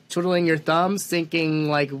of twiddling your thumbs thinking,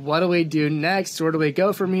 like, what do we do next? Where do we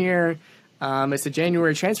go from here? It's a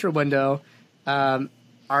January transfer window.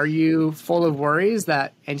 Are you full of worries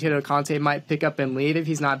that Antonio Conte might pick up and leave if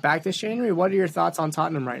he's not back this January? What are your thoughts on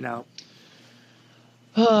Tottenham right now?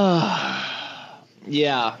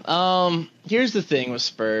 Yeah. Here's the thing with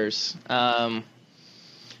Spurs. They've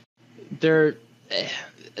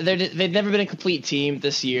never been a complete team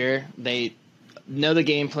this year. They know the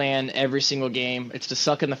game plan every single game. It's to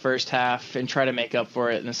suck in the first half and try to make up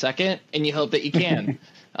for it in the second, and you hope that you can.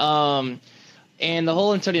 And the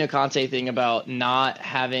whole Antonio Conte thing about not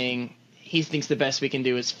having – he thinks the best we can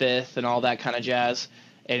do is fifth and all that kind of jazz,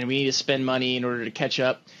 and we need to spend money in order to catch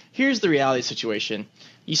up. Here's the reality situation.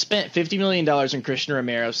 You spent $50 million on Christian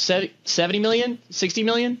Romero, $70 million, $60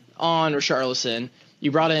 million on Richarlison. You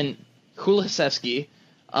brought in Kulusevski,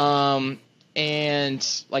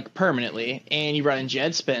 and like permanently, and you brought in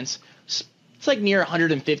Jed Spence. It's like near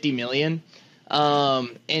 $150 million.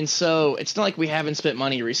 And so it's not like we haven't spent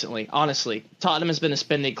money recently. Honestly, Tottenham has been a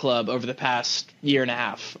spending club over the past year and a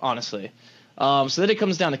half, honestly. So then it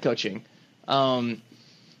comes down to coaching.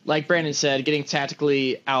 Like Brandon said, getting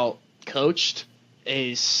tactically out coached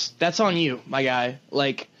that's on you, my guy.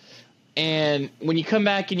 And when you come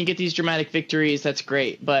back and you get these dramatic victories, that's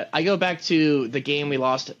great. But I go back to the game we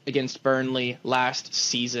lost against Burnley last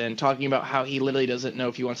season, talking about how he literally doesn't know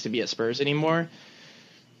if he wants to be at Spurs anymore.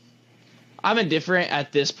 I'm indifferent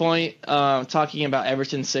at this point, talking about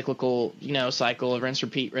Everton's cyclical, cycle of rinse,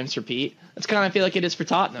 repeat. That's kind of feel like it is for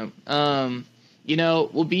Tottenham.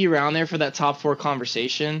 We'll be around there for that top four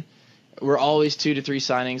conversation. We're always 2 to 3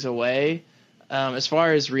 signings away. As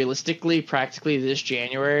far as realistically, practically this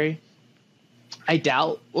January, I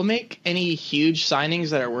doubt we'll make any huge signings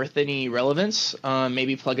that are worth any relevance.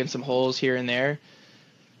 Maybe plug in some holes here and there.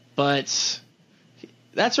 But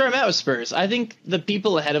that's where I'm at with Spurs. I think the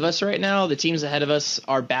people ahead of us right now, the teams ahead of us,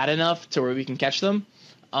 are bad enough to where we can catch them.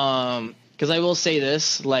 Because I will say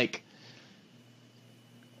this,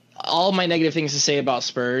 all my negative things to say about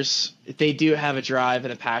Spurs, they do have a drive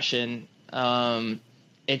and a passion.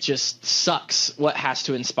 It just sucks what has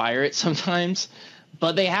to inspire it sometimes.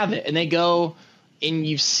 But they have it, and they go, and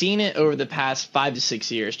you've seen it over the past 5 to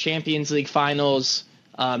 6 years. Champions League finals,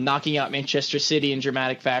 knocking out Manchester City in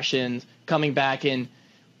dramatic fashion, coming back and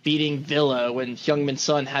beating Villa when Heung-min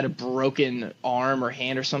Son had a broken arm or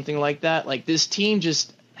hand or something like that. This team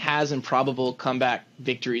just has improbable comeback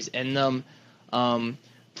victories in them.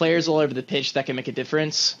 Players all over the pitch that can make a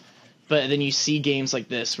difference. But then you see games like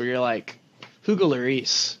this where you're like, Hugo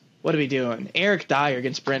Lloris, what are we doing? Eric Dyer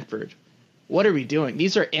against Brentford. What are we doing?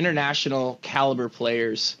 These are international caliber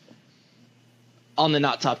players on the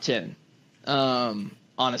not top 10,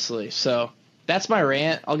 honestly. So that's my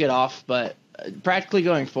rant. I'll get off, but practically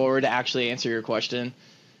going forward, to actually answer your question,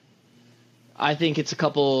 I think it's a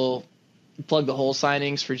couple plug the hole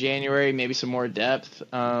signings for January, maybe some more depth.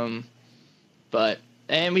 And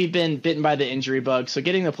we've been bitten by the injury bug, so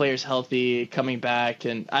getting the players healthy, coming back,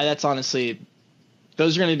 and that's honestly,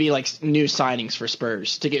 those are going to be new signings for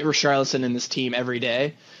Spurs to get Richarlison in this team every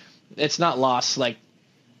day. It's not lost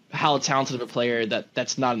how talented of a player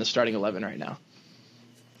that's not in the starting 11 right now.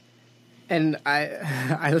 And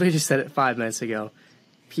I literally just said it 5 minutes ago.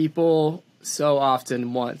 People so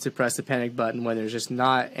often want to press the panic button when there's just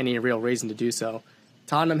not any real reason to do so.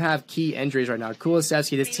 Tottenham have key injuries right now.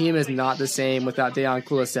 Kulusevski, this team is not the same without Dejan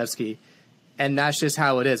Kulusevski. And that's just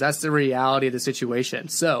how it is. That's the reality of the situation.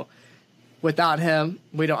 So without him,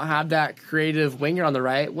 we don't have that creative winger on the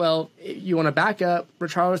right. Well, you want to back up.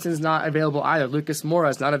 Richarlison's not available either. Lucas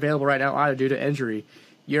Moura's not available right now either due to injury.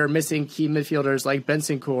 You're missing key midfielders like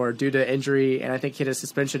Bentancur due to injury, and I think he had a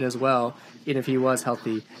suspension as well, even if he was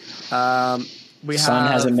healthy. Son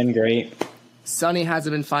hasn't been great. Sonny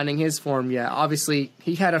hasn't been finding his form yet. Obviously,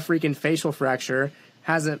 he had a freaking facial fracture.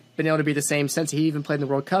 Hasn't been able to be the same since. He even played in the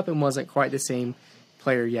World Cup and wasn't quite the same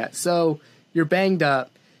player yet. So you're banged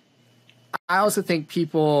up. I also think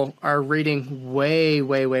people are reading way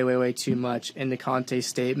too much into Conte's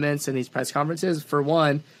statements and these press conferences. For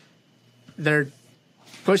one, they're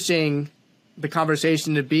pushing the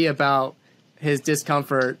conversation to be about his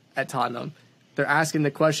discomfort at Tottenham. They're asking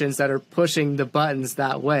the questions that are pushing the buttons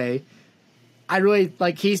that way. I really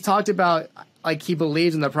like, he's talked about like he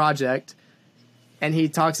believes in the project, and he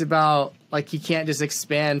talks about like he can't just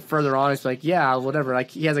expand further on. It's like, yeah, whatever.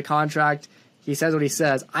 Like he has a contract. He says what he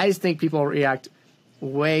says. I just think people react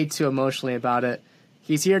way too emotionally about it.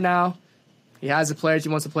 He's here now. He has the players he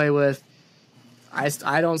wants to play with.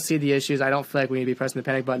 I don't see the issues. I don't feel like we need to be pressing the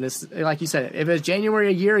panic button. This, like you said, if it was January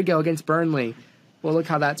a year ago against Burnley, well, look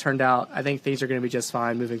how that turned out. I think things are going to be just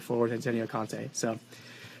fine moving forward with Antonio Conte. So,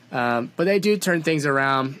 but they do turn things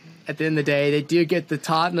around. At the end of the day, they do get the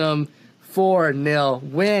Tottenham 4-0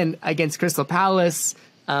 win against Crystal Palace.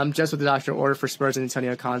 Just with the doctor order for Spurs and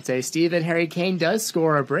Antonio Conte. Stephen, Harry Kane does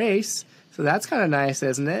score a brace, so that's kind of nice,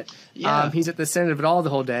 isn't it? Yeah. He's at the center of it all the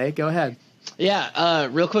whole day. Go ahead. Yeah,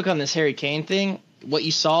 real quick on this Harry Kane thing. What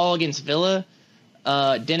you saw against Villa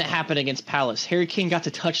didn't happen against Palace. Harry Kane got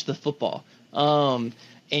to touch the football. And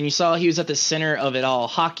you saw he was at the center of it all.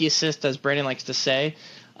 Hockey assist, as Brandon likes to say.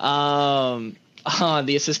 The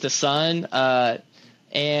assist to Son.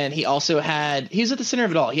 And he also he was at the center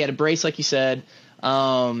of it all. He had a brace, like you said. He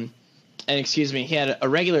had a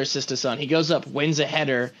regular assist to Son. He goes up, wins a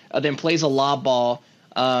header, then plays a lob ball.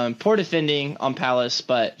 Poor defending on Palace,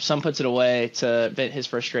 but Son puts it away to vent his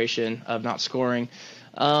frustration of not scoring.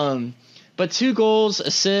 But 2 goals,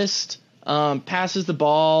 assist, passes the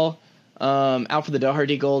ball, out for the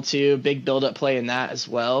Doherty goal too. Big build-up play in that as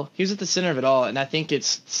well. He was at the center of it all, and I think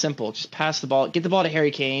it's simple. Just pass the ball, get the ball to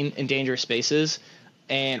Harry Kane in dangerous spaces,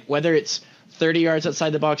 and whether it's 30 yards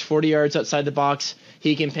outside the box, 40 yards outside the box,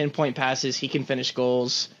 he can pinpoint passes, he can finish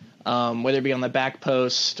goals, whether it be on the back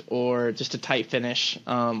post or just a tight finish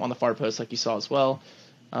on the far post like you saw as well.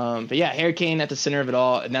 But yeah, Harry Kane at the center of it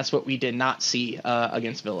all, and that's what we did not see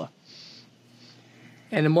against Villa.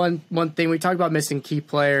 And then one thing, we talked about missing key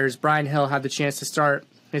players. Brian Hill had the chance to start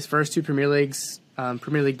his first 2 Premier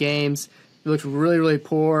League games. He looked really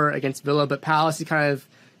poor against Villa, but Palace, he kind of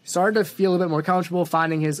started to feel a bit more comfortable,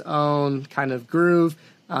 finding his own kind of groove.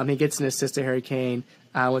 He gets an assist to Harry Kane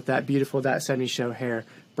with that beautiful That 70s Show hair,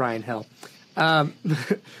 Brian Hill.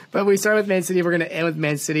 But we start with Man City. We're going to end with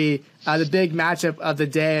Man City. The big matchup of the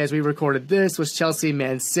day as we recorded this was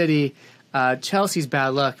Chelsea-Man City. Chelsea's bad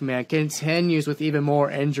luck, man, continues with even more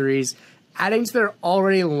injuries, adding to their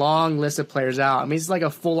already long list of players out. I mean, it's like a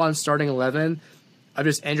full-on starting 11 of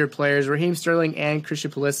just injured players. Raheem Sterling and Christian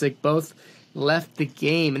Pulisic both left the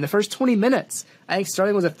game in the first 20 minutes. I think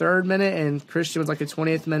Sterling was the 3rd minute and Christian was like the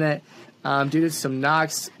 20th minute due to some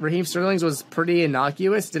knocks. Raheem Sterling's was pretty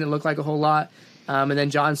innocuous, didn't look like a whole lot. And then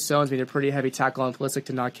John Stones made a pretty heavy tackle on Pulisic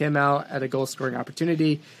to knock him out at a goal-scoring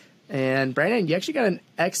opportunity. And Brandon, you actually got an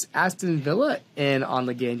ex-Aston Villa in on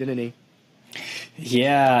the game, didn't he?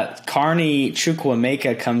 Yeah, Carney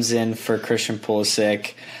Chukwuemeka comes in for Christian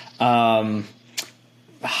Pulisic.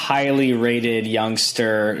 Highly rated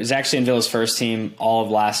youngster. He was actually in Villa's first team all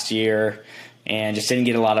of last year and just didn't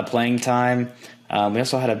get a lot of playing time. We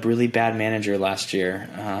also had a really bad manager last year.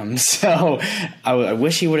 So I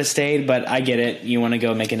wish he would have stayed, but I get it. You want to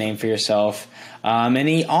go make a name for yourself. And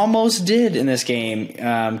he almost did in this game.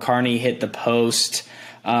 Carney hit the post.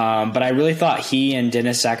 But I really thought he and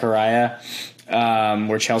Dennis Zakaria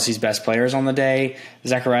were Chelsea's best players on the day.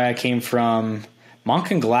 Zakaria came from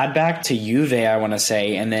Mönchengladbach to Juve, I want to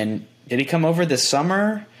say. And then did he come over this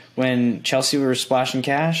summer when Chelsea were splashing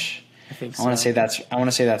cash? I think so. I want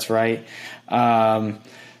to say that's right.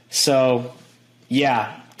 So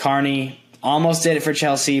yeah, Carney almost did it for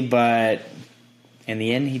Chelsea, but in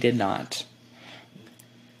the end, he did not.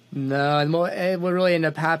 No, and what really ended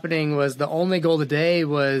up happening was the only goal of the day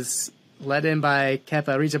was let in by Kepa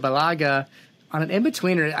Arrizabalaga on an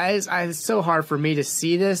in-betweener. It's so hard for me to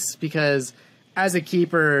see this because as a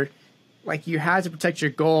keeper, like, you have to protect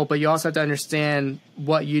your goal, but you also have to understand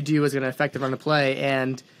what you do is going to affect the run of play.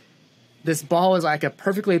 And this ball is like a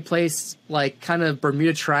perfectly placed, like, kind of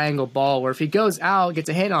Bermuda Triangle ball where if he goes out, gets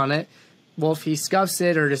a hit on it, well, if he scuffs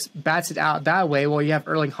it or just bats it out that way, well, you have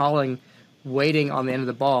Erling Haaland waiting on the end of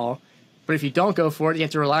the ball. But if you don't go for it, you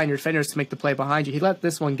have to rely on your defenders to make the play behind you. He let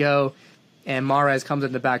this one go, and Mahrez comes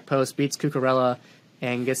in the back post, beats Cucurella,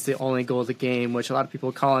 and gets the only goal of the game, which a lot of people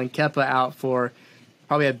are calling Kepa out for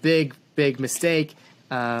probably a big mistake.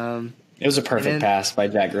 It was a perfect pass by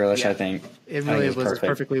Jack Grealish, yeah, I think. It really was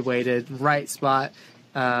perfectly weighted, right spot.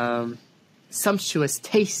 Sumptuous,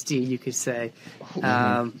 tasty, you could say.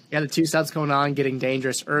 The 2 subs going on, getting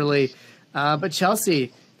dangerous early. But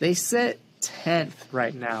Chelsea, they sit 10th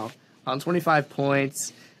right now on 25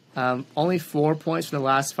 points. Only 4 points from the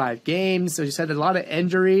last 5 games. So you said a lot of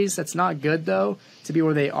injuries. That's not good, though, to be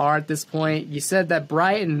where they are at this point. You said that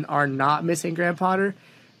Brighton are not missing Graham Potter.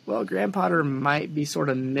 Well, Graham Potter might be sort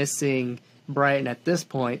of missing Brighton at this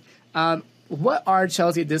point. What are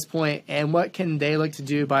Chelsea at this point, and what can they look to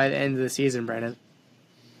do by the end of the season, Brandon?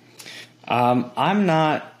 I'm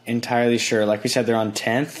not entirely sure. Like we said, they're on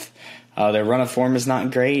 10th. Their run of form is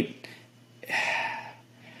not great.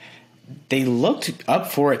 They looked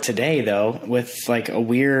up for it today, though, with like a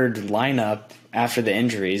weird lineup after the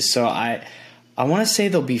injuries. So I want to say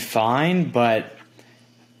they'll be fine, but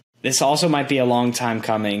this also might be a long time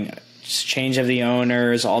coming. Just change of the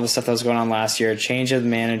owners, all the stuff that was going on last year, change of the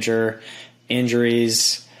manager,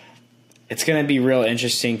 injuries. It's going to be real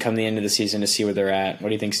interesting come the end of the season to see where they're at. What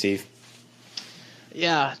do you think, Steve?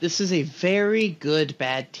 Yeah, this is a very good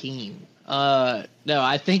bad team. No,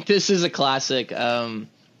 I think this is a classic.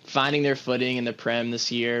 Finding their footing in the Prem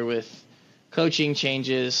this year with coaching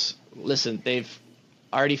changes. Listen, they've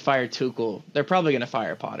already fired Tuchel. They're probably going to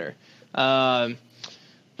fire Potter. But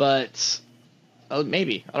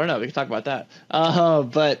maybe. I don't know. We can talk about that.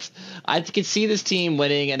 But I could see this team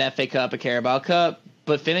winning an FA Cup, a Carabao Cup,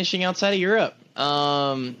 but finishing outside of Europe. The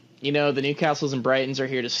Newcastles and Brightons are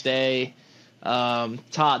here to stay.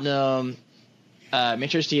 Tottenham,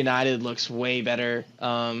 Manchester United looks way better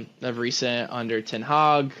of recent under Ten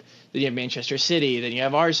Hag. Then you have Manchester City. Then you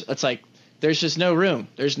have ours. It's like there's just no room.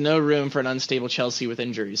 There's no room for an unstable Chelsea with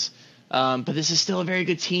injuries. But this is still a very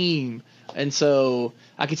good team. And so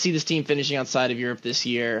I could see this team finishing outside of Europe this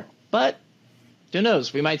year. But who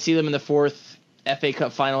knows? We might see them in the 4th FA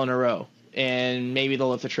Cup final in a row. And maybe they'll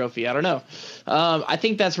lift the trophy. I don't know. I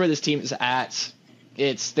think that's where this team is at.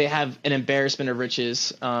 They have an embarrassment of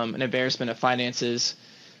riches, an embarrassment of finances,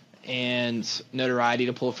 and notoriety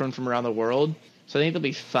to pull from around the world. So I think they'll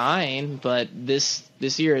be fine, but this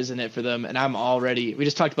year isn't it for them. And we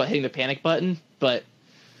just talked about hitting the panic button, but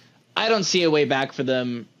I don't see a way back for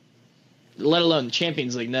them, let alone the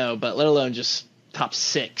Champions League, no, but let alone just top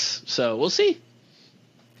 6. So we'll see.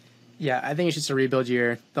 Yeah, I think it's just a rebuild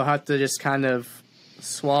year. They'll have to just kind of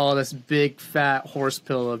swallow this big, fat horse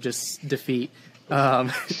pill of just defeat.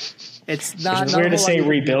 It's not weird to say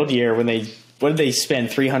rebuild year when what did they spend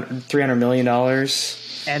 $300 million?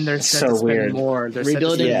 And they're so weird. More. They're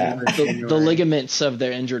rebuilding the ligaments of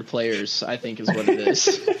their injured players, I think is what it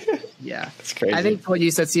is. Yeah, it's crazy. I think what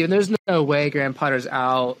you said, Steven, there's no way Graham Potter's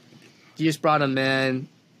out. You just brought him in.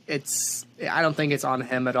 I don't think it's on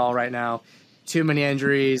him at all right now. Too many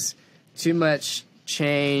injuries, too much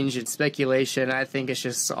change and speculation. I think it's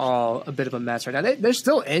just all a bit of a mess right now. They're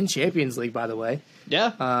still in Champions League, by the way.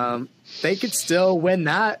 Yeah. They could still win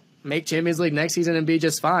that, make Champions League next season, and be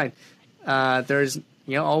just fine. There's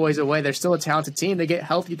always a way. They're still a talented team. They get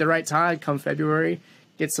healthy at the right time. Come February,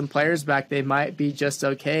 get some players back, they might be just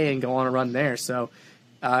okay and go on a run there. So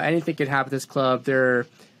anything can happen at this club. They're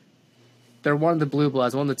one of the blue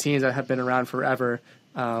bloods, one of the teams that have been around forever.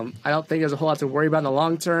 I don't think there's a whole lot to worry about in the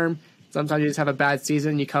long term. Sometimes you just have a bad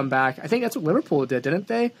season, you come back. I think that's what Liverpool did, didn't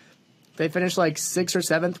they? They finished like 6th or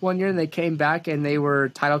 7th one year, and they came back, and they were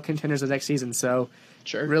title contenders the next season. So,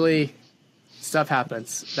 sure, really, stuff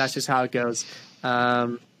happens. That's just how it goes.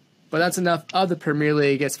 But that's enough of the Premier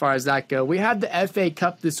League as far as that go. We had the FA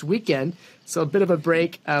Cup this weekend, so a bit of a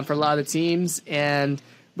break for a lot of the teams, and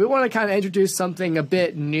we want to kind of introduce something a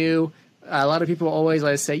bit new. A lot of people always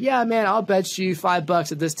like to say, yeah, man, I'll bet you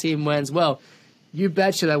 $5 if this team wins. Well, you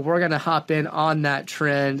betcha that we're going to hop in on that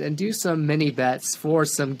trend and do some mini bets for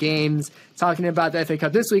some games, talking about the FA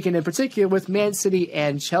Cup this weekend in particular with Man City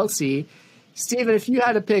and Chelsea. Steven, if you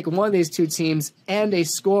had to pick one of these two teams and a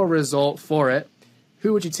score result for it,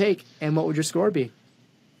 who would you take and what would your score be?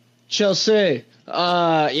 Chelsea.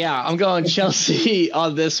 Yeah, I'm going Chelsea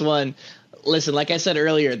on this one. Listen, like I said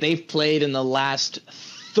earlier, they've played in the last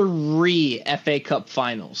 3 FA Cup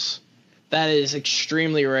finals. That is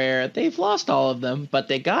extremely rare. They've lost all of them, but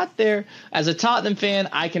they got there. As a Tottenham fan,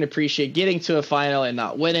 I can appreciate getting to a final and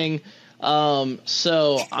not winning.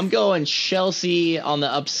 So I'm going Chelsea on the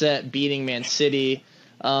upset, beating Man City.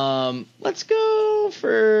 Let's go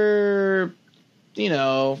for,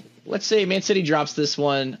 let's say Man City drops this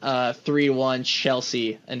one 3-1,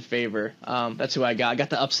 Chelsea in favor. That's who I got. I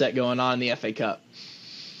got the upset going on in the FA Cup.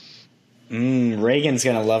 Reagan's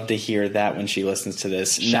gonna love to hear that when she listens to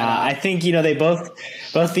this. I think they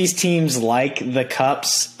both these teams like the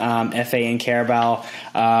cups, FA and Carabao,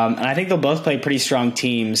 and I think they'll both play pretty strong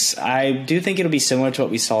teams. I do think it'll be similar to what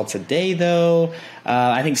we saw today, though.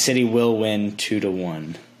 I think City will win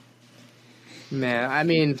 2-1. Man, I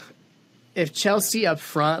mean, if Chelsea up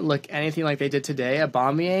front look anything like they did today,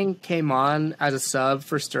 Aubameyang came on as a sub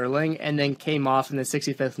for Sterling and then came off in the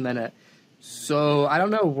 65th minute. So I don't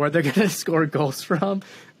know where they're going to score goals from.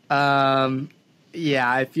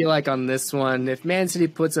 I feel like on this one, if Man City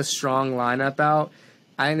puts a strong lineup out,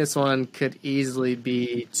 I think this one could easily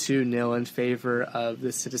be 2-0 in favor of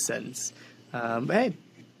the Citizens. But hey,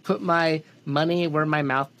 put my money where my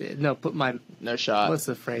mouth is. No, no shot. What's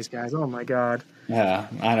the phrase, guys? Oh, my God. Yeah,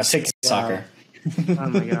 I know. Sick soccer. Oh,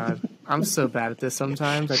 my God. I'm so bad at this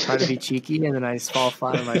sometimes. I try to be cheeky, and then I just fall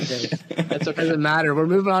flat on my face. That's okay. Doesn't matter. We're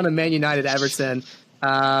moving on to Man United Everton.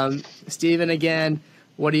 Steven, again,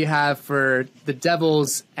 what do you have for the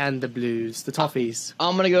Devils and the Blues, the Toffees?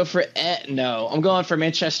 I'm going to go for I'm going for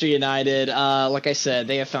Manchester United. Like I said,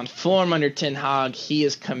 they have found form under Ten Hag. He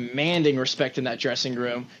is commanding respect in that dressing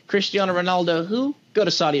room. Cristiano Ronaldo, who? Go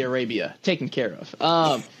to Saudi Arabia. Taken care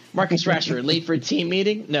of. Marcus Rashford, late for a team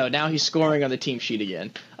meeting? No, now he's scoring on the team sheet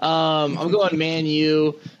again. I'm going Man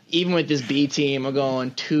U. Even with this B team, I'm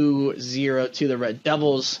going 2-0 to the Red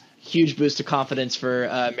Devils. Huge boost of confidence for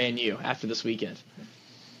Man U after this weekend.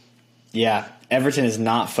 Yeah, Everton is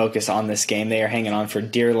not focused on this game. They are hanging on for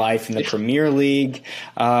dear life in the Premier League.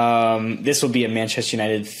 This will be a Manchester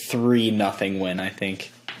United 3-0 win, I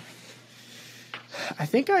think. I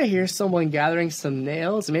think I hear someone gathering some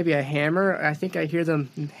nails, maybe a hammer. I think I hear them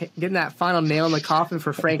getting that final nail in the coffin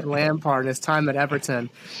for Frank Lampard and his time at Everton.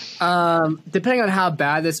 Depending on how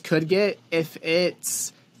bad this could get, if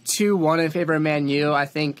it's 2-1 in favor of Man U, I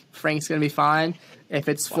think Frank's going to be fine. If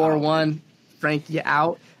it's 4-1, Frank, you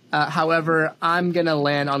out. However, I'm going to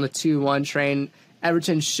land on the 2-1 train.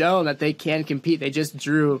 Everton's shown that they can compete. They just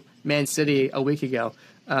drew Man City a week ago.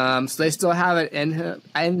 So they still have it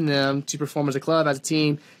in them to perform as a club, as a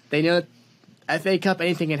team. They know that FA Cup,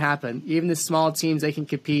 anything can happen. Even the small teams, they can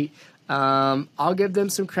compete. I'll give them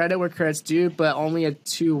some credit where credit's due, but only a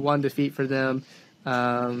 2-1 defeat for them.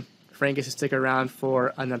 Frank gets to stick around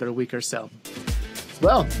for another week or so.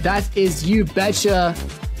 Well, that is You Betcha.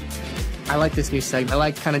 I like this new segment. I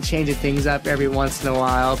like kind of changing things up every once in a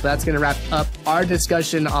while. But that's going to wrap up our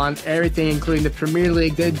discussion on everything, including the Premier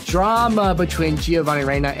League, the drama between Giovanni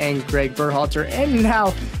Reyna and Greg Berhalter, and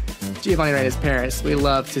now Giovanni Reyna's parents. We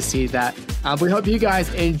love to see that. We hope you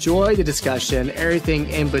guys enjoy the discussion, everything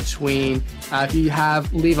in between. If you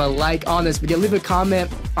leave a like on this video, leave a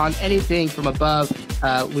comment on anything from above.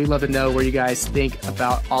 We'd love to know where you guys think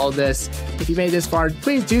about all of this. If you made it this far,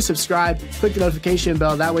 please do subscribe, click the notification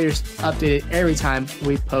bell. That way you're updated every time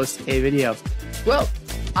we post a video. Well,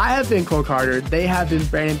 I have been Cole Carter. They have been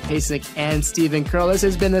Brandon Pasnick and Stephen Curl. This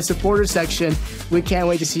has been the supporter section. We can't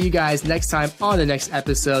wait to see you guys next time on the next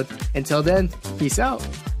episode. Until then, peace out.